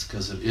wilderness,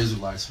 because the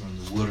Israelites were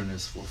in the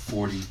wilderness for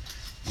 40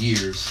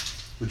 years,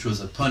 which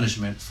was a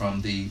punishment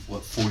from the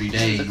 40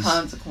 days, the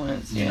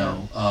consequence,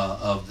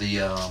 of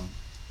the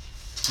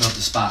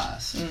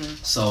spies.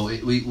 So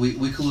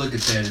we could look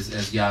at that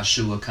as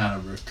Yahshua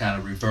kind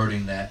of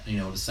reverting that,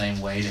 the same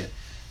way that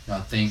I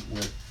think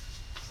with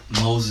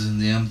Moses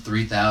and them,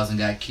 3,000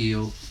 got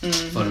killed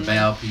for the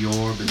Baal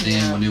Peor, but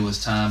then when it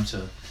was time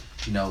to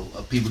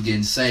people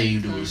getting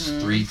saved, it was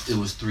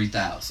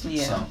 3,000.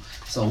 Yeah.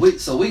 So we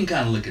can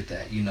kind of look at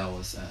that,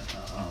 as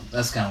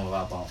that's kind of what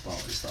I've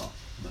always thought.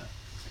 But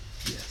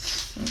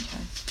yes.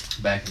 Okay.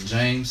 Back in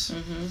James.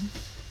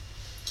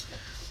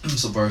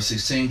 So verse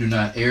 16, do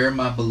not err,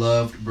 my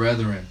beloved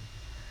brethren.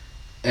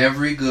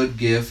 Every good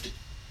gift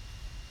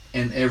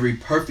and every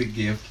perfect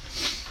gift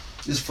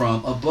is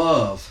from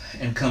above,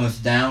 and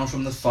cometh down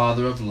from the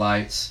Father of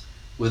lights,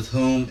 with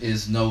whom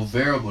is no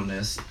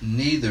variableness,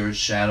 neither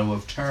shadow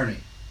of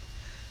turning.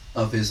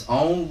 Of his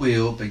own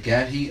will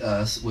begat he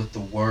us with the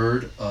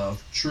word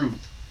of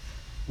truth.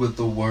 With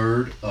the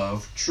word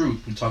of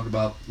truth. We talked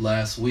about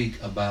last week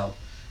about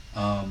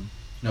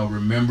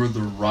remember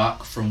the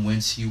rock from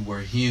whence you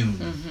were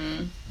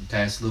hewn.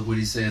 Okay, so look what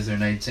he says there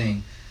in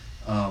 18.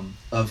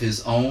 Of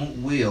his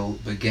own will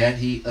begat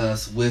he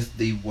us with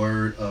the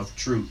word of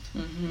truth.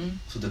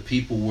 So the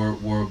people were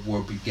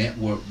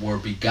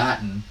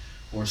begotten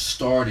or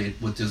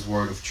started with this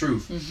word of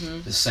truth.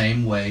 The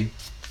same way,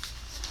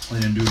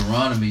 and in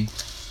Deuteronomy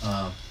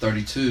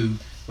 32,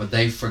 where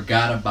they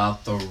forgot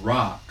about the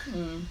rock.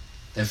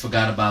 They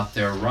forgot about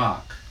their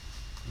rock.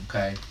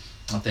 Okay.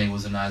 I think it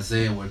was in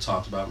Isaiah where it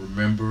talked about,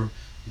 remember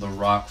the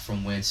rock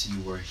from whence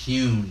you were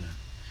hewn.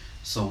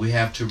 So we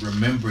have to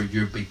remember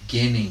your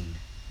beginning.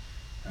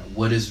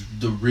 What is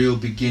the real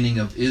beginning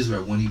of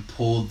Israel when he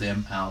pulled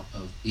them out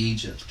of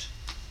Egypt?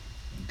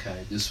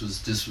 Okay, this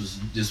was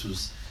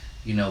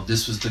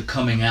the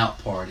coming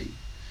out party.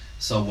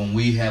 So when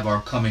we have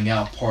our coming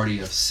out party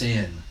of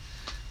sin,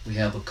 we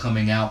have a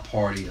coming out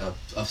party of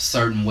a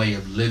certain way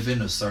of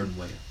living, a certain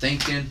way of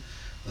thinking,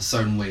 a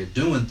certain way of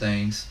doing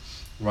things,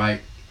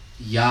 right?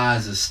 Yah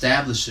is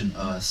establishing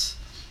us,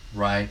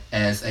 right,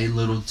 as a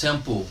little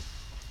temple,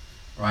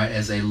 right,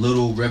 as a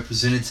little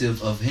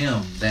representative of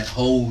him that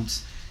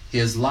holds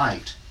his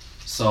light.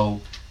 So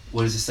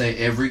what does it say?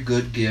 Every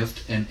good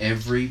gift and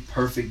every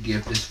perfect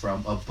gift is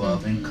from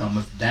above and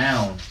cometh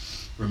down.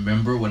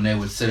 Remember when they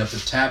would set up the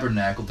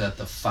tabernacle, that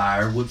the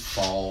fire would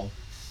fall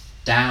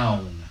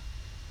down.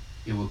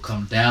 It would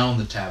come down on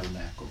the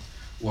tabernacle,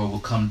 or it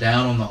would come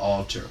down on the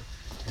altar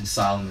in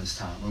Solomon's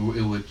time.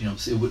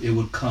 It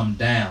would come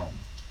down.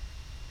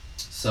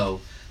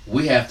 So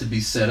we have to be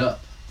set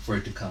up for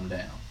it to come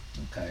down.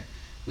 Okay,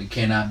 we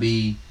cannot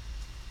be,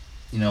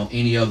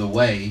 any other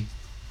way,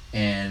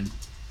 and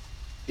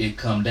it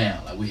come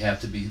down. Like we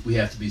have to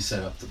be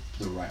set up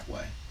the right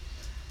way.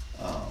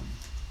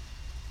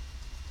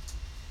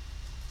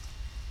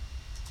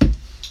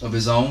 Of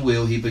his own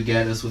will he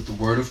begat us with the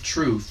word of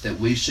truth,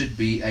 that we should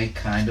be a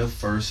kind of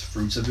first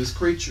fruits of his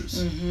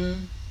creatures.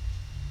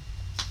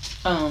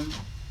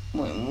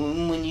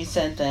 When you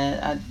said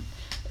that,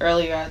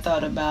 earlier I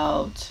thought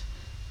about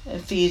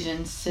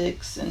Ephesians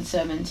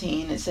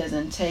 6:17. It says,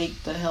 and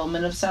take the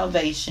helmet of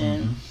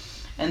salvation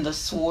and the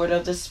sword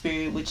of the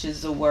Spirit, which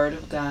is the word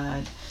of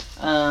God.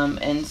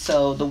 And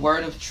so the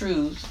word of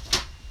truth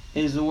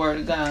is the word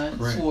of God.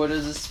 Right. Sword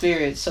of the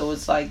Spirit. So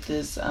it's like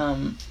this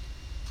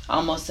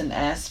almost an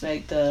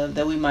aspect of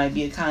that we might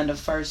be a kind of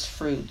first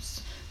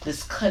fruits,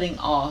 this cutting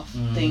off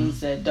things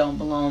that don't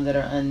belong, that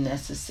are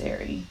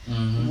unnecessary,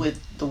 with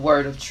the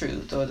word of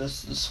truth, or the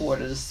sword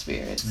of the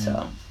Spirit. Yeah.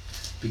 So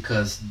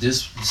because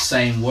this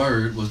same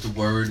word was the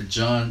word that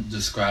John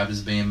described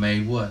as being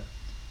made what?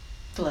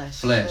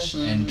 Flesh.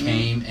 And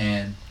came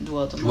and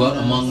dwelt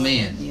among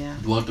men. Yeah.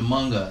 Dwelt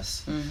among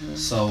us.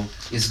 So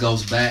it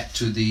goes back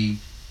to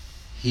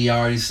he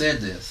already said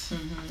this.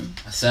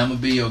 I said, I'm going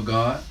to be your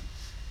God.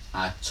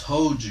 I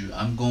told you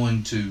I'm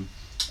going to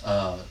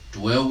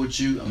dwell with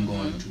you. I'm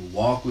going to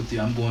walk with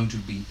you. I'm going to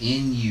be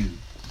in you.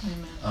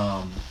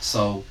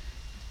 So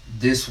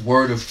this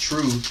word of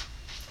truth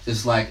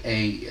is like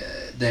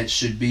that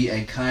should be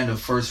a kind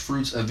of first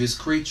fruits of his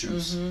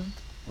creatures,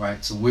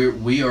 right? So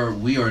we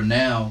are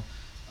now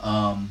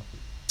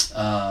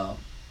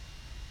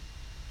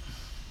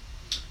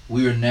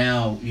we are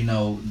now,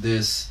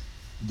 these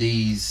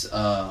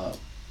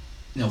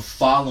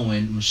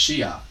following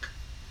Mashiach,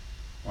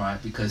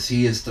 right? Because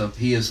he is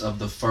of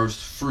the first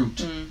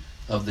fruit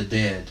of the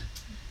dead,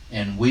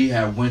 and we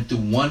have went through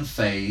one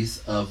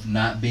phase of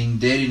not being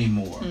dead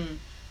anymore,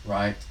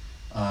 right?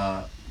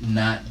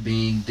 Not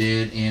being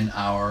dead in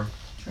our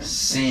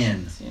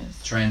sin,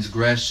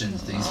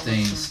 transgressions. These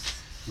things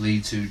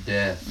lead to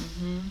death.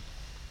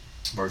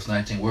 Verse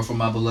 19. Wherefore,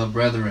 my beloved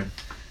brethren,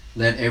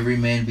 let every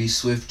man be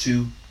swift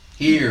to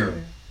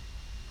hear.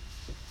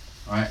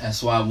 All right,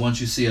 that's why once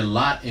you see a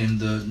lot in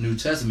the New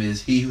Testament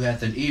is he who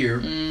hath an ear,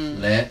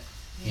 let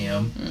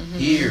him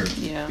hear.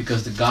 Yeah.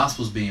 Because the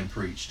gospel's being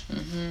preached.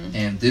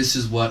 And this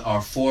is what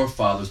our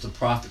forefathers, the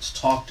prophets,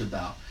 talked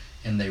about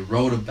and they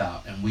wrote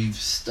about, and we've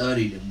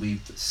studied, and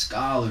we've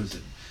scholars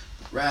and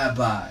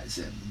rabbis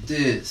and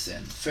this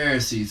and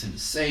Pharisees and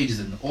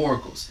sages and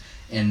oracles.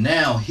 And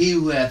now he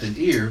who hath an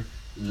ear,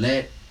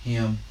 let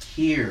him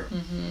hear.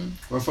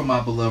 Wherefore,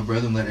 my beloved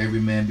brethren, let every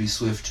man be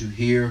swift to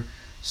hear,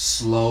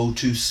 slow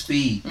to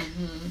speak,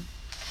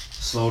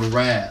 slow to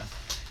wrath.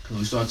 Because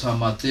we start talking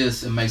about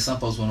this, it makes some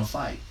folks want to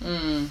fight.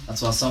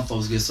 That's why some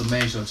folks get so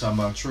mad, start talking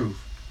about truth.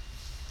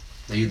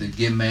 They either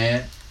get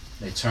mad,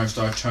 they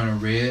start turning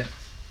red,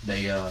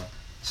 they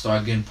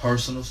start getting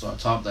personal, start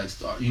talking,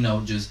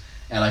 just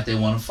act like they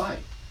want to fight.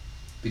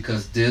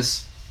 Because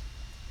this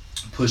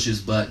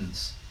pushes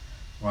buttons,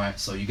 right?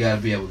 So you got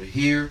to be able to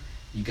hear,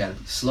 you got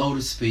to be slow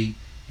to speak,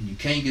 and you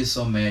can't get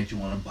so mad you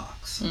want to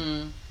box.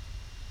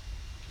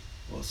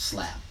 Or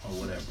slap, or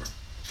whatever.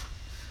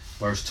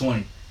 Verse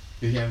 20.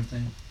 Do you have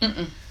anything?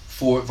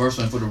 Verse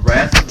 20. For the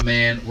wrath of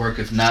man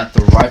worketh not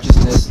the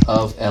righteousness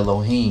of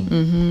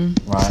Elohim.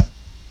 Right?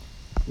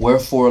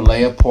 Wherefore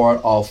lay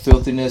apart all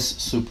filthiness,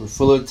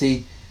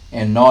 superfluity,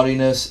 and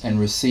naughtiness, and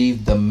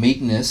receive the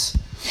meekness,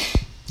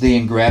 the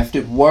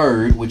engrafted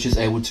word, which is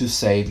able to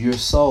save your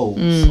souls.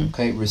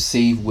 Okay?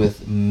 Receive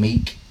with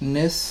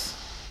meekness.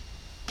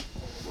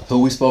 Who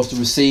are we supposed to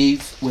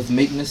receive with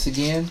meekness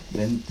again?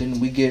 Then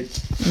we get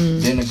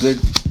then a good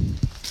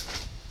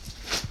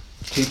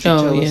teacher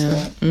tell us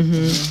that.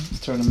 Let's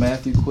turn to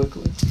Matthew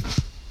quickly.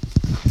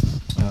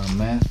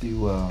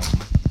 Matthew. I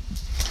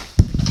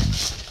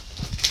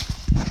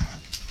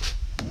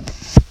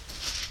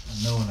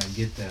know when I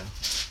get there.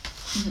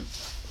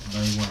 I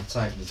know you want to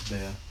type this,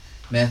 Bear.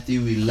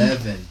 Matthew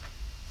 11.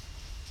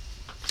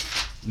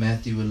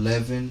 Matthew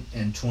 11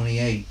 and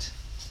 28.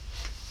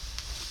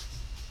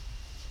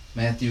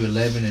 Matthew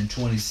 11 and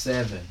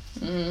 27.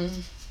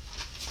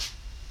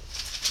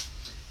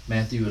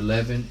 Matthew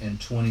 11 and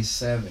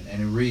 27.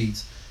 And it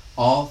reads,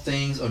 all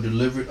things are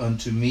delivered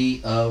unto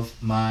me of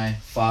my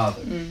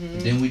Father. And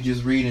then we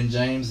just read in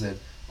James that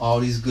all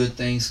these good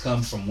things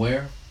come from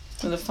where?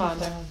 From the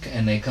Father.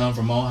 And they come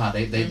from on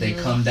high. They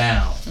come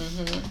down.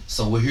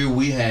 So here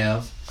we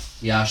have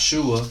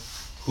Yahshua,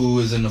 who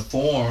is in the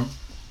form,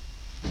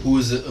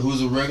 who's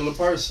a regular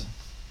person,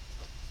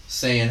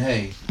 saying,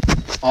 hey,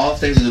 all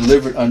things are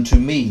delivered unto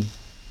me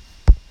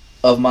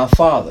of my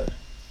Father.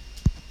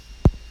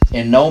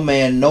 And no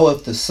man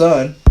knoweth the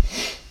Son,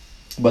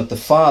 but the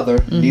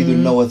Father, neither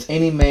knoweth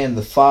any man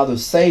the Father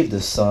save the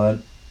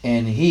Son,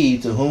 and he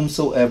to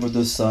whomsoever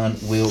the Son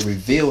will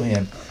reveal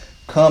him.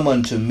 Come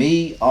unto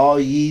me, all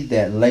ye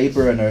that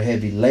labor and are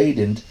heavy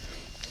laden,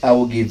 I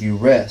will give you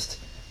rest.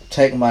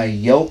 Take my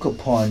yoke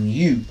upon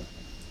you,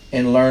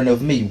 and learn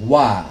of me.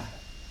 Why?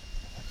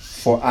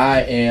 For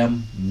I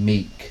am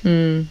meek.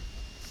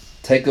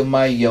 Take of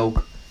my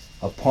yoke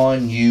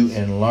upon you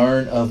and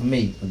learn of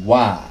me.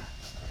 Why?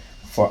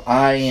 For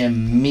I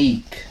am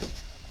meek.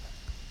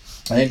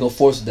 I ain't gonna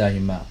force it down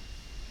your mouth.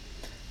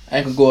 I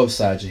ain't gonna go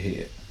upside your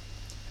head.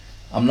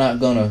 I'm not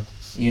gonna,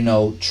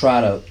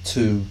 try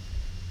to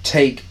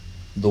take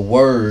the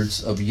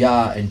words of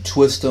Yah and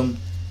twist them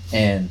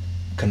and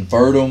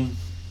convert them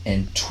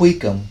and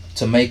tweak them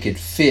to make it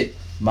fit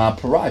my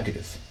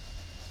prerogative.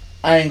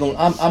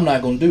 I'm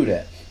not gonna do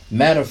that.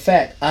 Matter of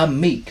fact, I'm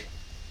meek.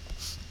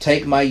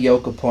 Take my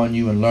yoke upon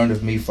you and learn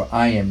of me, for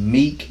I am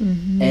meek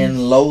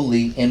and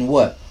lowly in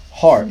what?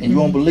 Heart. And you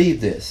won't believe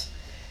this.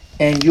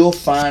 And you'll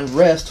find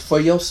rest for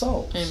your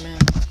souls. Amen.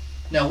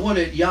 Now, what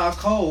did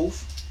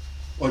Yaakov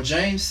or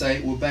James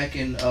say? We're back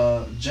in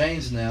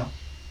James now.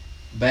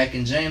 Back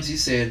in James, he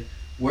said,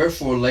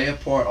 wherefore lay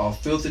apart all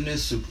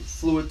filthiness,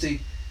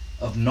 superfluity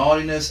of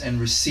naughtiness, and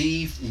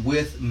receive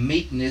with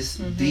meekness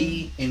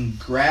the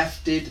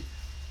engrafted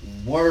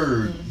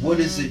word. What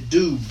does it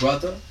do,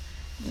 brother?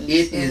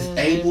 It is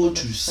able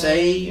to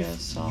save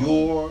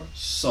your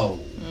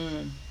soul.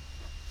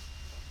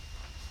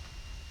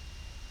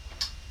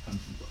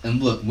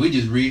 And look, we're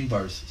just reading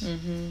verses.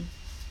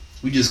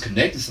 We just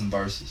connected some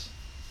verses.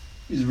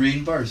 We're just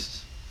reading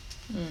verses.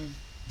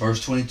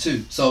 Verse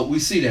 22. So we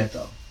see that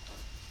though.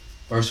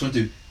 Verse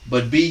 22.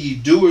 But be ye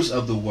doers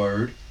of the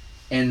word,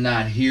 and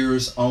not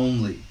hearers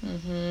only,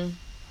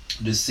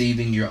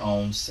 deceiving your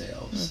own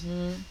selves.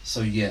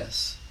 So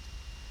yes,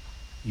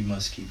 you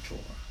must keep Torah.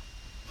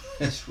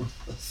 It's real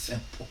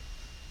simple.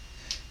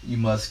 You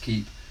must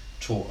keep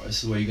Torah.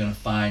 This is where you're going to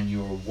find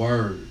your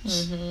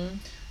words.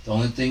 The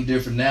only thing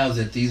different now is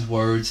that these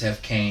words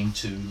have came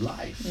to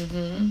life.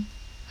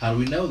 How do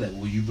we know that?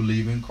 Well, you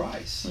believe in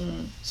Christ.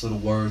 So the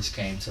words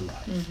came to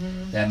life.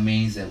 That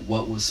means that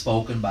what was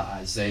spoken by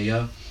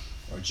Isaiah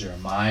or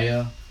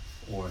Jeremiah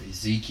or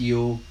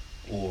Ezekiel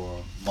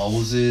or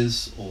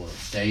Moses or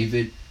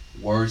David,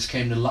 words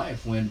came to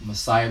life when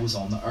Messiah was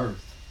on the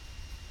earth.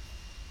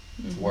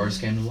 Words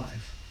came to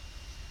life.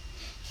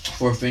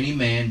 For if any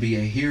man be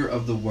a hearer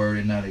of the word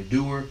and not a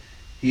doer,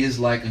 he is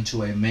like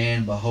unto a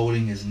man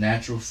beholding his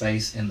natural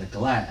face in the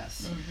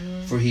glass.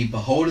 For he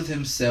beholdeth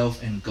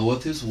himself and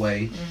goeth his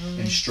way,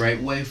 and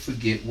straightway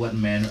forget what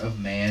manner of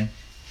man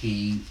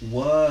he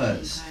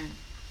was. Okay.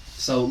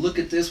 So look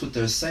at this, what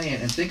they're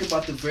saying, and think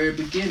about the very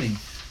beginning.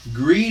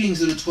 Greetings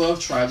to the 12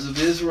 tribes of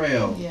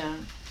Israel. Yeah.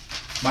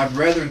 My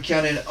brethren,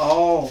 count it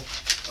all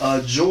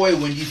joy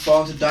when ye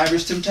fall into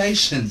divers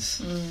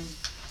temptations.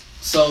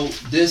 So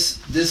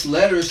this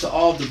letter is to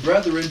all the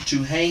brethren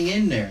to hang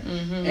in there.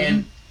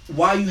 And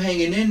while you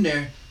hanging in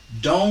there,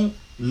 don't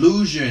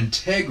lose your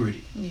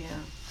integrity. Yeah.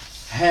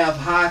 Have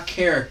high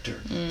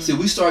character. See,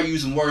 we start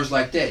using words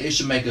like that, it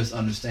should make us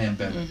understand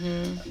better.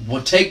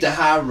 Well, take the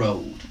high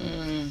road.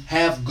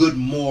 Have good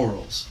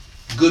morals,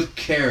 good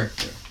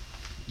character.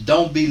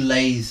 Don't be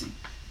lazy.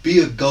 Be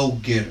a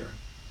go-getter.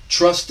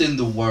 Trust in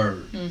the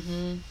word.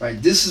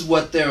 Right? This is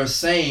what they're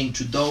saying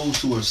to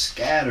those who are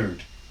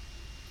scattered.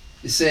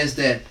 It says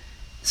that,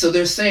 so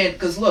they're saying,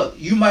 because look,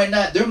 you might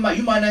not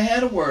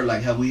have a word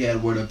like how we had a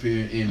word up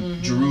here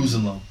in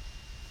Jerusalem.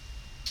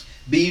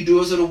 Be ye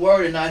doers of the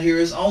word and not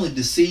hearers only,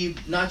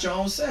 deceive not your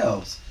own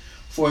selves.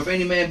 For if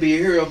any man be a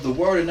hearer of the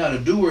word and not a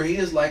doer, he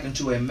is like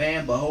unto a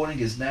man beholding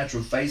his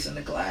natural face in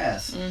the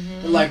glass.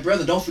 They're like,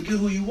 brother, don't forget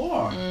who you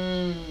are.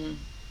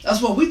 That's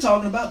what we're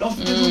talking about. Don't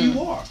forget who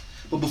you are.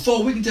 But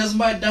before we can tell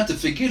somebody not to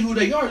forget who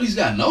they are, at least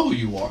you gotta know who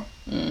you are.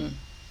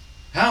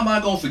 How am I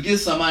gonna forget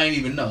something I ain't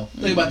even know?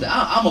 Think about that.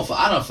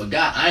 I done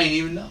forgot. I ain't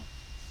even know.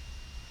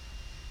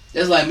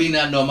 That's like me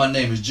not knowing my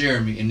name is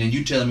Jeremy, and then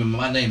you telling me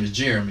my name is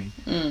Jeremy,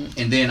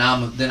 and then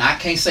I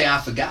can't say I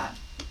forgot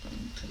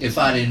if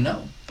I didn't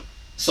know.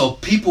 So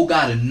people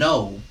gotta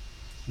know.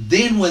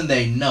 Then when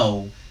they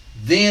know,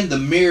 then the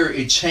mirror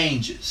it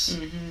changes,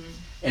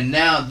 and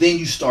now then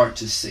you start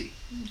to see.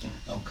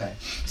 Okay.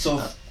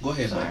 So go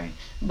ahead. Sorry.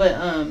 But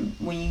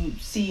when you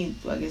see,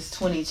 I guess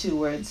 22,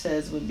 where it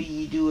says, "But be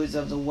ye doers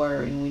of the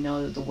word," and we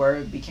know that the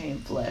word became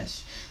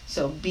flesh.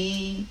 So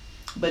be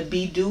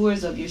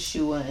doers of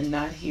Yeshua and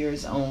not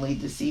hearers only,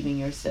 deceiving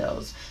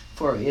yourselves.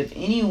 For if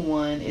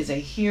anyone is a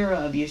hearer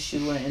of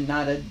Yeshua and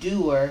not a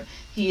doer,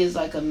 he is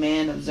like a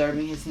man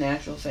observing his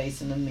natural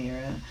face in a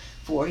mirror.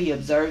 For he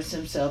observes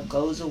himself,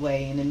 goes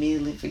away, and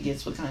immediately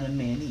forgets what kind of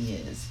man he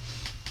is.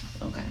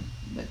 Okay,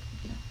 but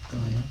yeah, go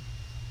ahead.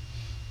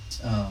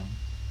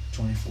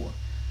 24.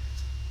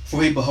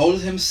 For he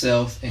beholdeth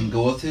himself and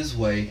goeth his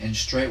way, and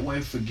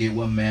straightway forget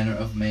what manner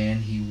of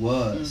man he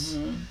was.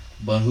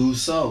 But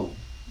whoso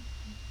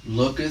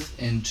looketh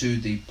into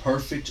the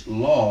perfect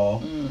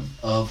law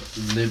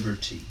of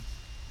liberty.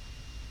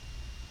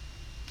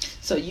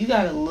 So you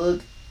got to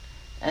look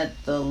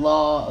at the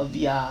law of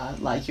Yah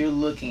like you're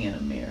looking in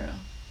a mirror.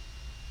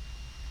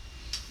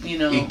 You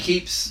know,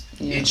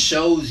 it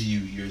shows you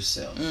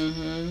yourself.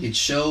 It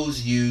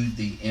shows you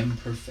the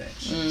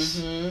imperfections,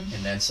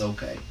 and that's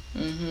okay.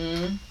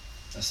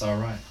 That's all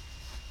right.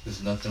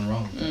 There's nothing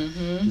wrong with that.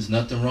 There's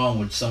nothing wrong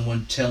with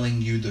someone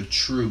telling you the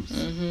truth.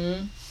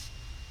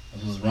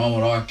 That's what's wrong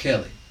with R.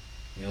 Kelly.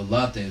 You know, a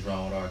lot of things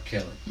wrong with R.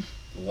 Kelly.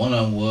 One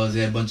of them was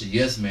he had a bunch of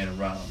yes men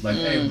around. Like,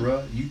 hey,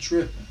 bro, you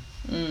tripping.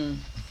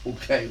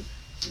 Okay.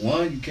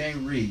 One, you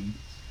can't read.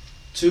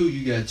 Two,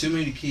 you got too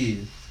many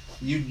kids.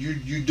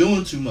 You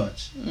doing too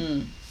much.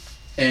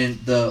 And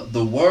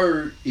the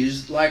word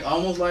is like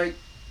almost like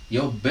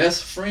your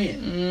best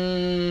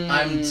friend.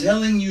 I'm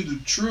telling you the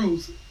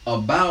truth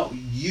about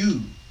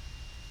you,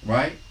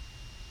 right?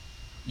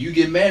 You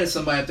get mad at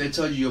somebody if they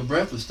tell you your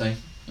breath was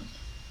stinking.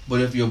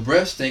 But if your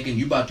breath's stinking,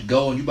 you about to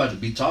go and you about to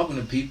be talking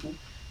to people,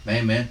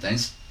 man,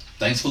 thanks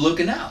for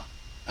looking out.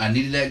 I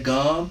needed that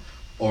gum,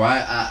 or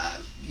I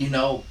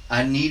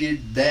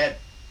needed that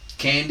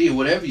candy or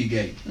whatever you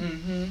gave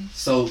me.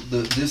 So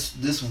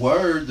this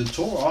word, the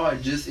Torah,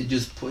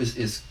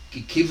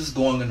 it keeps us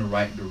going in the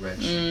right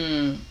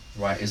direction.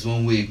 Right? It's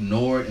when we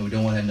ignore it and we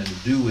don't want to have nothing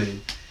to do with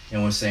it,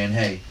 and we're saying,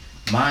 hey,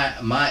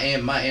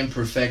 my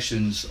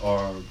imperfections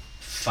are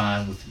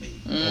fine with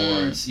me,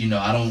 or it's,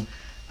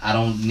 I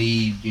don't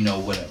need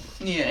whatever.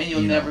 Yeah, and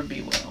you'll never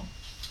be well.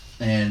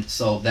 And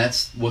so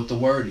that's what the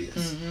word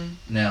is.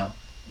 Now,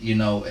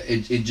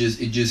 it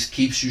just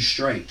keeps you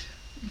straight.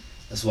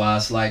 That's why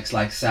it's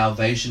like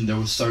salvation. There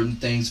were certain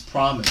things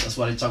promised. That's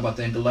why they talk about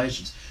that in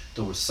Galatians.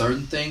 There were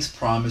certain things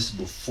promised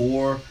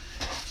before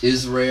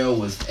Israel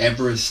was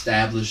ever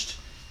established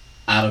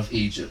out of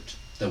Egypt.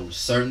 There were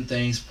certain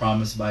things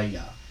promised by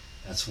Yah.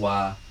 That's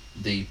why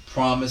the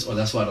promise, or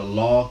that's why the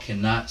law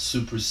cannot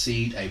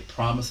supersede a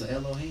promise of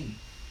Elohim.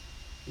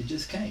 It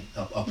just can't.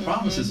 A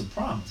promise is a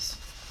promise.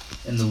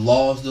 And the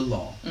law is the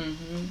law.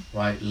 Mm-hmm.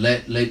 Right?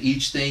 Let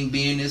each thing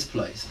be in its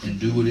place and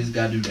do what it's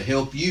got to do to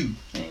help you.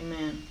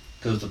 Amen.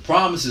 Because the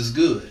promise is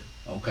good,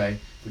 okay?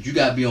 But you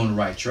got to be on the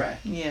right track.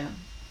 Yeah.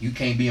 You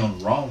can't be on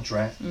the wrong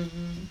track.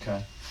 Mm-hmm.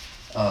 Okay?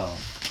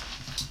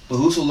 But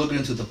whoso looketh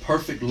into the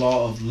perfect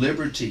law of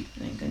liberty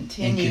and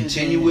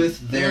continueth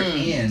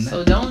therein.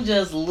 So don't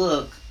just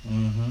look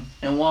mm-hmm.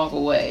 and walk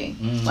away.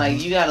 Mm-hmm.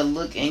 Like, you got to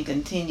look and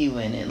continue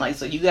in it. Like,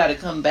 so you got to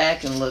come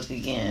back and look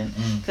again.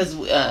 Because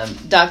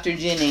Dr.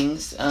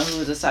 Jennings,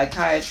 who is a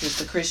psychiatrist,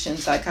 a Christian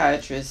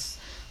psychiatrist,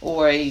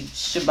 or a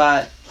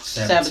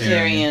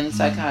Sabbatarian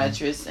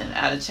psychiatrist, and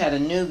out of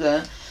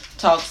Chattanooga,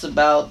 talks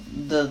about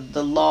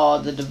the law,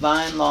 the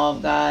divine law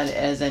of God,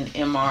 as an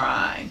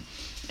MRI.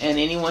 And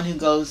anyone who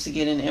goes to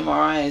get an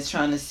MRI is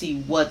trying to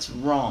see what's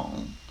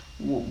wrong.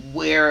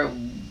 Where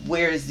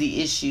is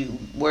the issue?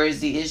 Where is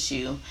the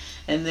issue?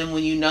 And then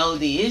when you know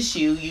the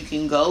issue, you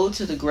can go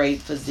to the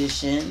great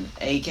physician,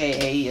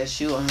 aka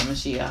Yeshua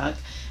HaMashiach,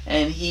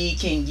 and he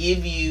can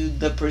give you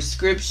the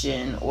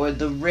prescription or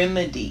the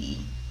remedy.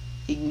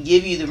 He can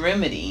give you the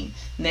remedy.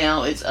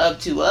 Now it's up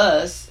to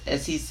us,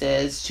 as he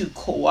says, to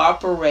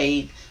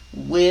cooperate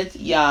with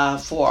Yah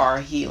for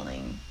our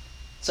healing.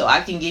 So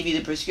I can give you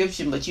the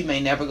prescription, but you may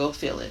never go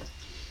fill it.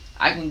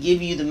 I can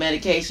give you the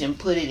medication,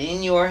 put it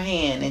in your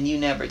hand, and you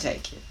never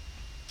take it.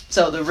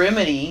 So the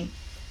remedy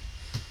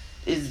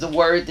is the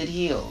word that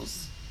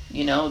heals.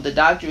 You know, the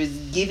doctor is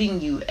giving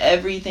you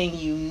everything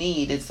you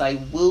need. It's like,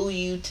 will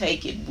you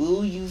take it?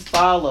 Will you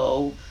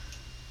follow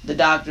the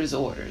doctor's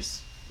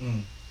orders?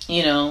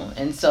 You know,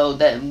 and so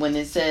that when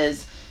it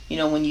says, you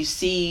know, when you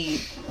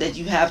see that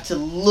you have to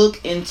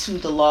look into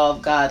the law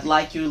of God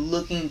like you're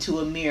looking to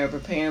a mirror,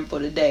 preparing for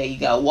the day. You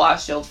got to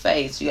wash your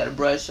face. You got to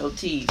brush your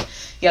teeth.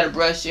 You got to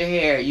brush your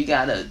hair. You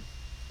got to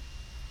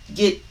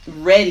get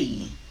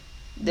ready.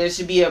 There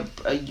should be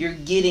you're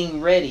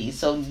getting ready.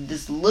 So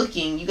this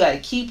looking, you got to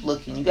keep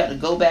looking. You got to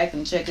go back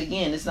and check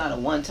again. It's not a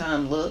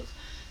one-time look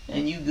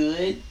and you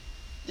good.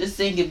 Just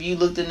think if you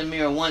looked in the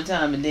mirror one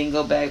time and didn't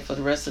go back for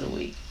the rest of the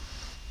week.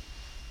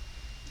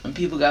 And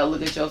people got to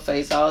look at your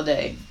face all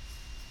day,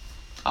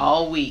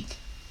 all week,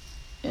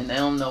 and they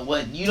don't know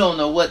what, you don't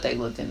know what they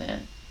looking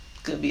at.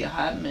 Could be a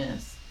hot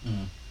mess.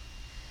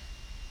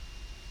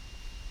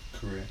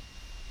 Correct.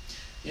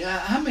 Yeah,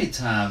 how many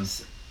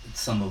times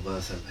some of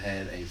us have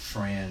had a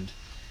friend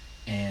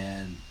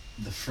and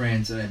the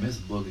friend said, hey, it's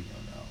a boog in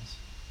your nose.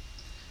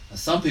 Now,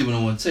 some people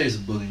don't want to tell you it's a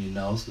boog in your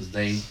nose because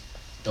they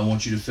don't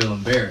want you to feel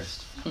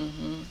embarrassed.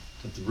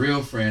 But the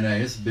real friend,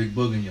 hey, it's a big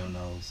boog in your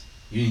nose.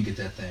 You didn't get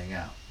that thing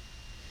out.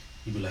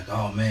 You be like,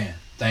 oh man,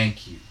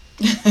 thank you.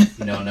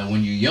 You know, now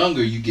when you're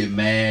younger, you get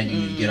mad,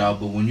 you get out,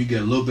 but when you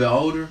get a little bit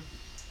older,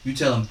 you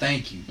tell them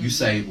thank you. You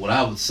say what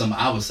I would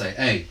say,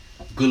 hey,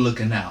 good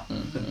looking out.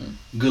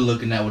 Good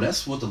looking out. Well,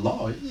 that's what the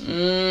law is.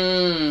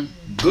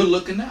 Good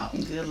looking out.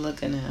 Good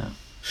looking out.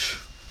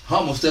 I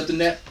almost stepped in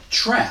that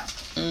trap.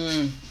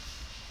 Because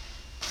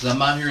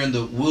I'm out here in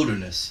the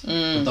wilderness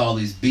with all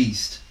these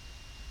beasts.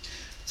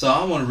 So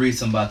I want to read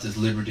something about this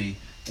liberty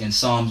in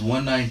Psalms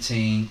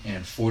 119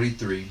 and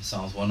 43.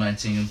 Psalms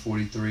 119 and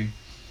 43.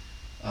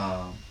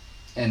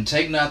 And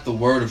take not the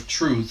word of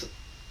truth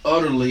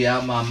utterly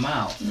out my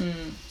mouth.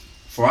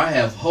 For I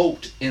have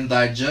hoped in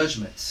thy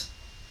judgments.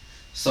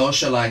 So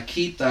shall I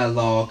keep thy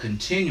law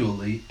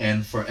continually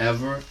and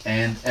forever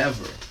and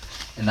ever.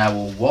 And I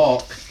will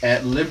walk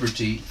at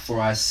liberty,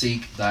 for I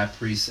seek thy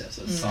precepts.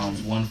 That's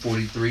Psalms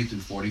 143 through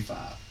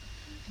 45.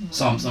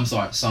 Psalms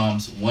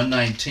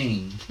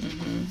 119,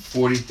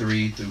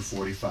 43 through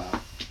 45.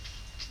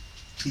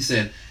 He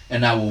said,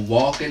 and I will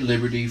walk at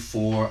liberty,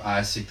 for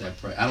I seek thy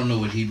prayer. I don't know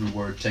what Hebrew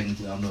word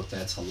technically. I don't know if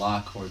that's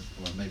halak or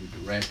maybe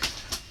direct.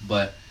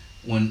 But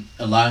when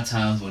a lot of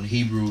times when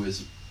Hebrew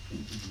is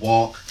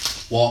walk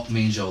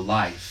means your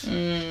life.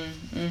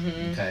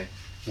 Okay,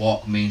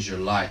 walk means your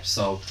life.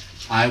 So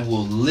I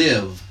will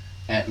live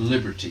at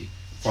liberty,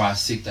 for I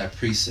seek thy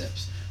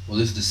precepts. Well,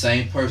 this is the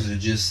same person that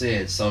just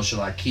said, so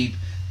shall I keep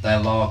thy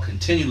law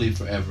continually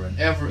forever and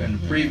ever. And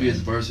the previous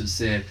verses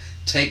said,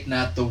 take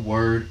not the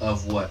word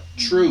of what?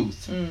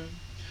 Truth.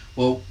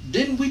 Well,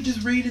 didn't we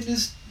just read in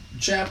this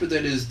chapter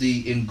that is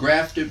the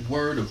engrafted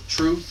word of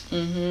truth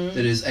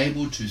that is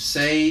able to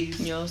save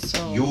your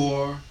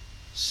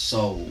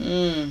soul?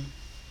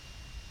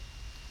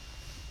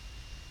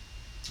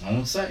 I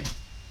won't say.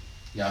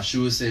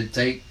 Yahshua said,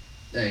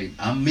 hey,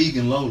 I'm meek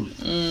and lowly.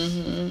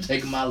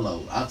 Take my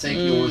load. I'll take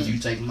yours, you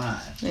take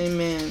mine.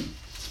 Amen.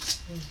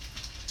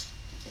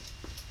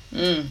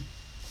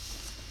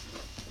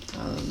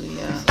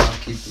 Hallelujah. So I'll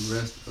keep the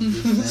rest of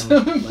this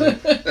sandwich.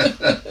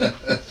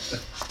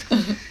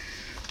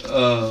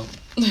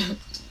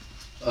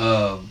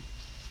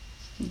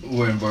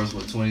 We're in verse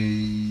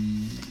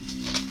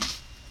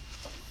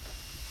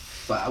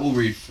 25. We'll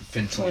read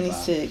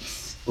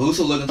 26. But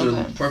whoso look into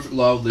the perfect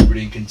law of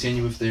liberty and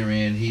continueth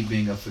therein, he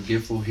being a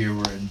forgetful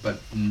hearer but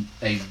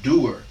a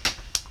doer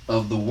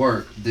of the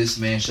work, this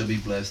man shall be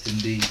blessed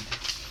indeed.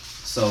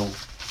 So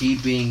he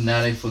being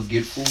not a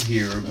forgetful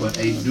hearer, but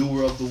a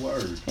doer of the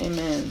word.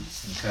 Amen.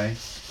 Okay?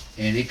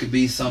 And it could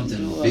be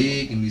something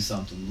big, it can be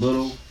something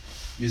little.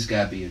 You just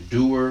gotta be a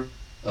doer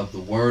of the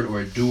word or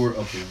a doer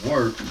of the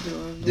work.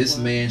 This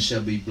man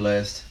shall be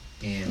blessed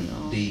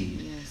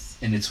indeed. Yes.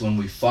 And it's when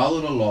we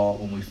follow the law,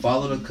 when we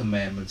follow the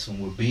commandments, when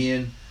we're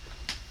doing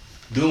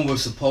what we're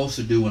supposed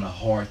to do in a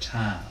hard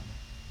time.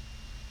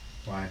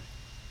 Right?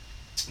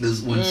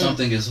 Because when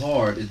something is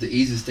hard, the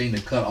easiest thing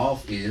to cut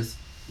off is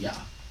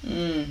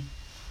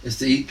It's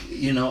the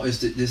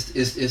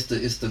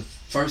it's the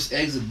first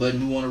exit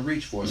button we want to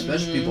reach for,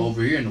 especially people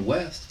over here in the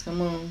West.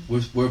 Come on,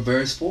 we're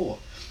very spoiled.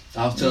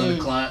 I was telling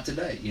the client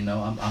today,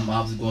 I'm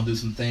obviously going through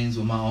some things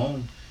with my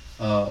own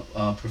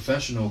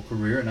professional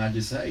career, and I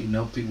just say,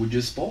 people, we're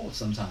just spoiled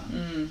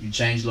sometimes. You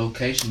change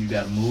location, you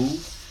got to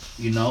move,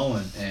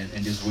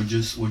 and just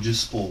we're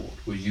just spoiled.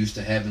 We're used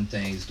to having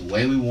things the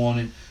way we want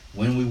it,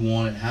 when we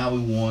want it, how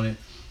we want it,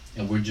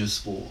 and we're just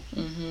spoiled.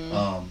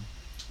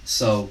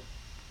 So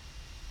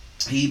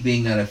he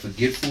being not a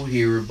forgetful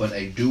hearer, but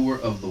a doer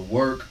of the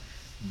work,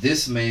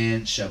 this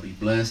man shall be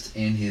blessed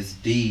in his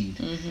deed.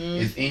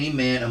 If any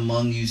man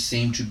among you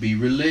seem to be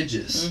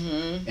religious,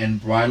 and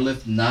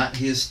bridleth not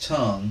his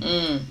tongue,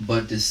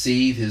 but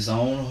deceive his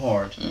own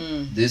heart,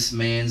 this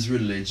man's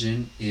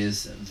religion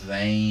is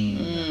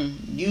vain.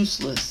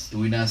 Useless. Do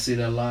we not see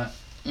that a lot?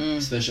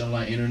 Especially on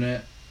the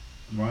internet,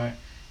 right?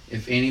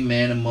 If any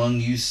man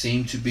among you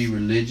seem to be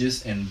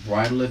religious, and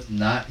bridleth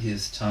not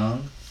his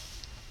tongue.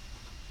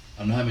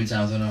 I don't know how many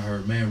times I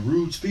heard, man,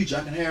 rude speech.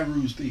 I can have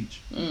rude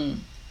speech. I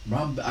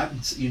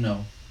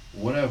can,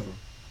 whatever.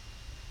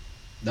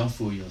 Don't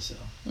fool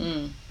yourself.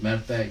 Matter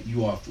of fact,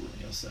 you are fooling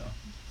yourself.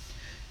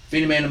 If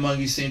any man among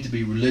you seem to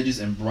be religious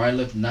and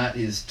bridleth not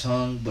his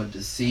tongue, but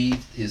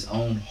deceive his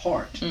own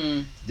heart,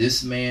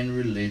 this man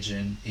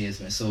religion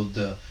is. So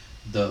the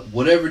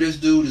whatever this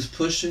dude is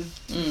pushing,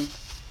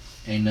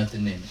 ain't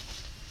nothing in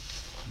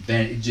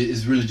it.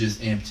 It's really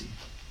just empty.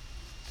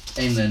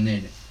 Ain't nothing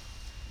in it.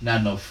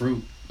 Not no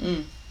fruit.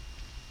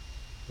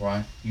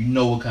 Right? You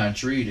know what kind of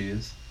tree it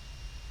is.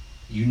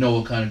 You know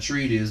what kind of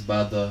tree it is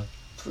by the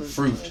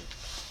fruit.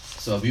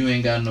 So if you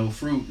ain't got no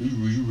fruit,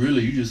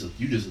 you just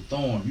a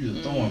thorn. You just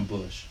a thorn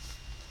bush.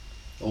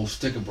 Old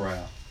sticker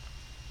brow.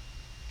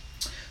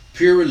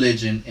 Pure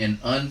religion and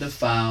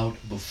undefiled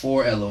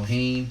before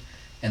Elohim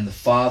and the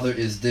Father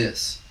is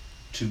this: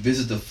 to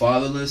visit the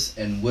fatherless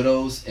and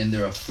widows in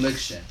their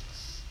affliction,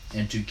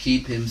 and to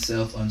keep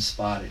himself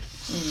unspotted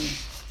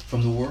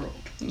from the world.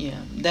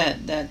 Yeah,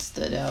 that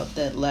stood out,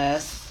 that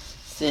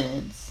last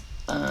sentence.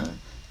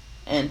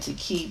 And to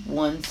keep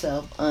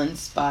oneself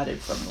unspotted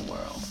from the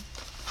world.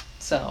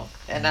 So,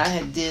 and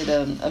I did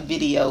a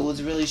video, it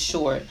was really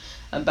short,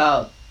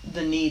 about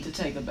the need to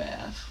take a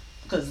bath.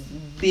 Because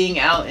being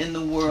out in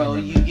the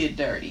world, you get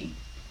dirty.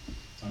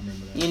 I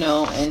remember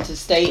that. And to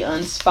stay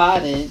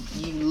unspotted,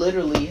 you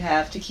literally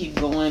have to keep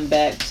going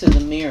back to the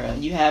mirror.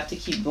 You have to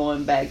keep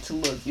going back to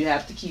look. You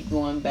have to keep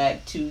going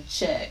back to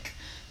check.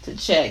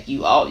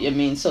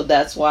 So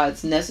that's why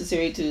it's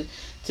necessary to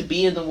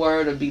be in the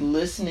Word or be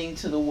listening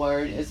to the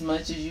Word as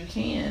much as you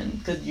can,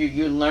 because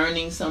you're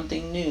learning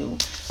something new.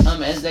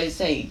 As they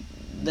say,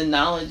 the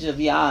knowledge of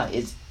Yah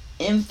is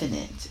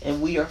infinite and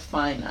we are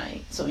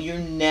finite. So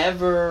you've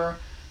never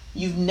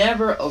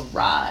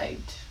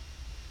arrived.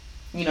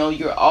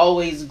 You're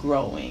always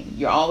growing.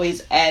 You're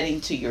always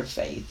adding to your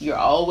faith. You're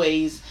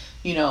always,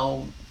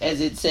 as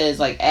it says,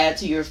 add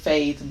to your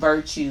faith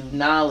virtue,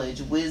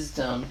 knowledge,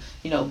 wisdom,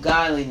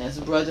 godliness,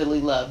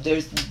 brotherly love.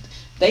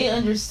 They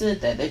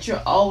understood that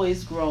you're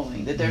always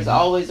growing, that there's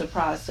always a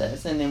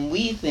process. And then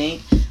we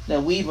think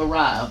that we've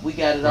arrived. We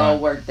got it all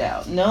worked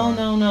out. No.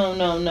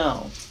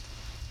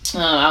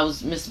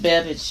 Miss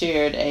Bev had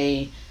shared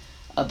a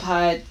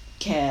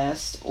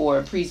podcast or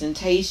a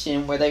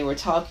presentation where they were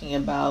talking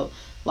about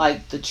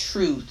the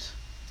truth.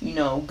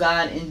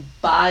 God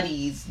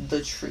embodies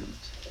the truth.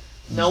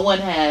 No one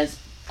has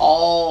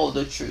all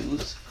the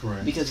truth.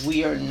 Correct. Because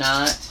we are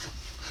not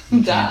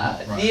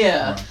God.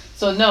 Right.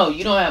 So no,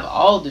 you don't have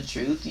all the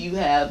truth. You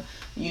have,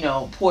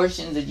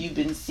 portions that you've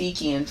been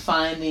seeking and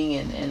finding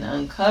and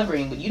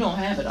uncovering, but you don't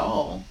have it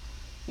all.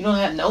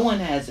 No one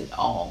has it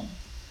all.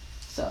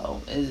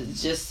 So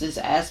it's just this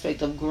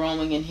aspect of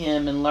growing in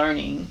Him and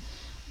learning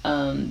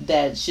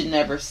that should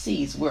never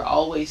cease. We're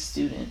always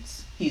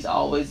students. He's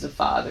always the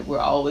Father. We're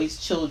always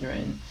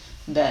children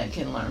that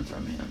can learn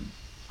from Him.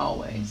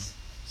 Always.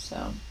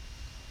 So,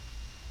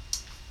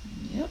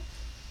 yep.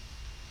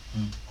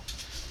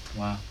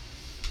 Wow.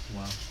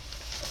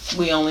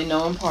 We only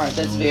know in part.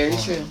 That's very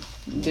true.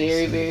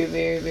 Very, very,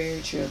 very,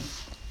 very true.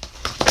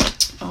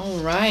 All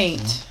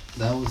right.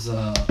 That was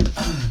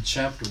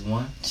chapter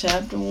 1.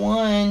 Chapter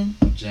 1.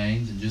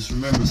 James. And just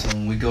remember, so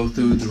when we go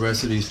through the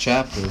rest of these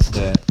chapters,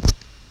 that,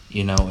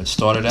 it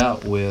started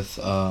out with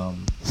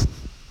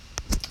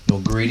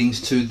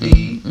greetings to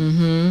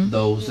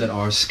those that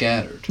are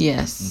scattered.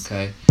 Yes.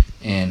 Okay.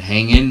 And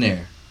hang in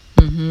there.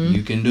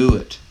 You can do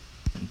it.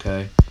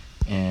 Okay.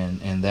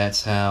 And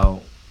that's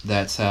how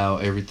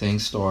everything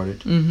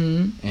started.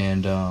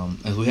 And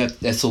as we have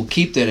that, so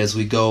keep that as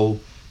we go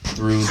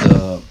through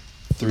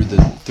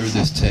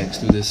this text,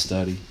 through this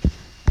study,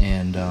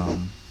 And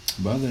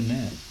but other than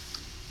that,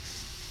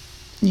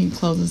 You can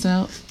close us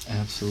out.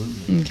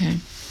 absolutely. Okay.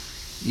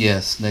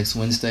 Yes, next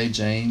Wednesday,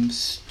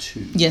 James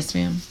 2. Yes,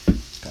 ma'am.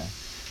 Okay.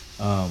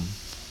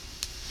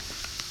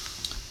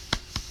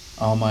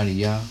 Almighty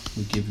Yah,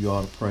 we give you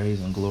all the praise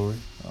and glory.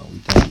 We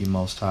thank you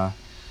Most High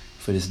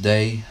for this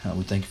day.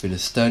 We thank you for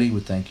this study. We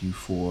thank you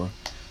for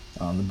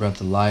the breath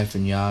of life.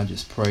 And Yah,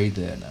 just pray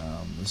that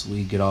as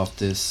we get off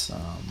this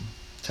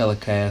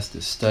telecast,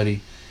 this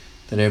study,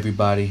 that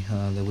everybody,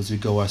 that as we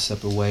go our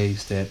separate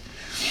ways, that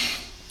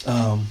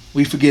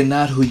we forget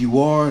not who you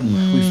are,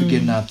 and we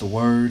forget not the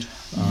word,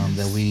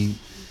 that we,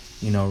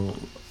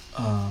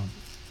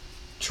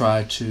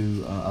 try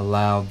to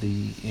allow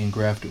the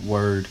engrafted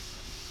word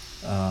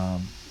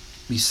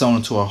be sown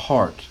into our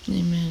heart.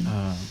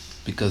 Amen.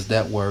 Because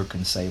that word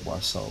can save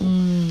our soul.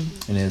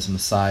 And it's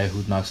Messiah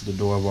who knocks at the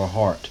door of our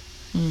heart,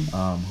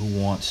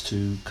 who wants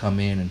to come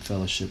in and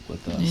fellowship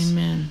with us.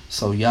 Amen.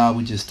 So Yah,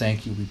 we just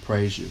thank you, we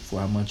praise you for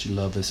how much you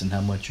love us and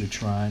how much you're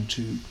trying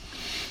to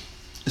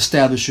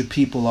establish your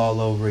people all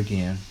over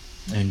again.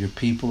 And your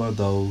people are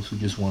those who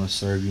just want to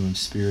serve you in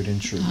spirit and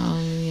truth.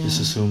 Hallelujah. This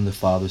is whom the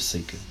Father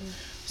seeketh.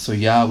 So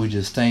Yah, we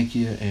just thank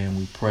you and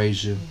we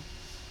praise you.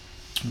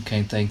 We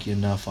can't thank you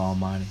enough,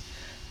 Almighty.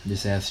 I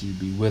just ask you to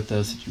be with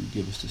us, that you would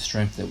give us the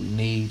strength that we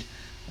need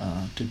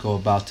to go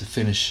about to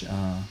finish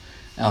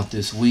out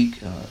this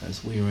week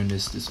as we are in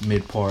this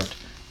mid part,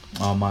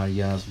 Almighty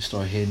Yah, as we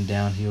start heading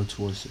downhill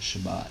towards the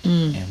Shabbat.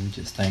 And we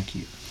just thank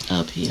you.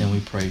 Uphill. And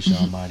we praise you,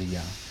 Almighty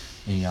Yah.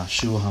 In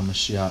Yahshua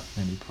HaMashiach,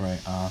 and we pray,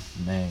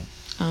 Amen.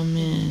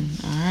 Amen.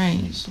 All right.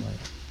 Peace,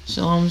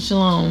 Shalom,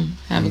 shalom.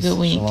 Have a good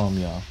week. Shalom,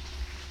 y'all.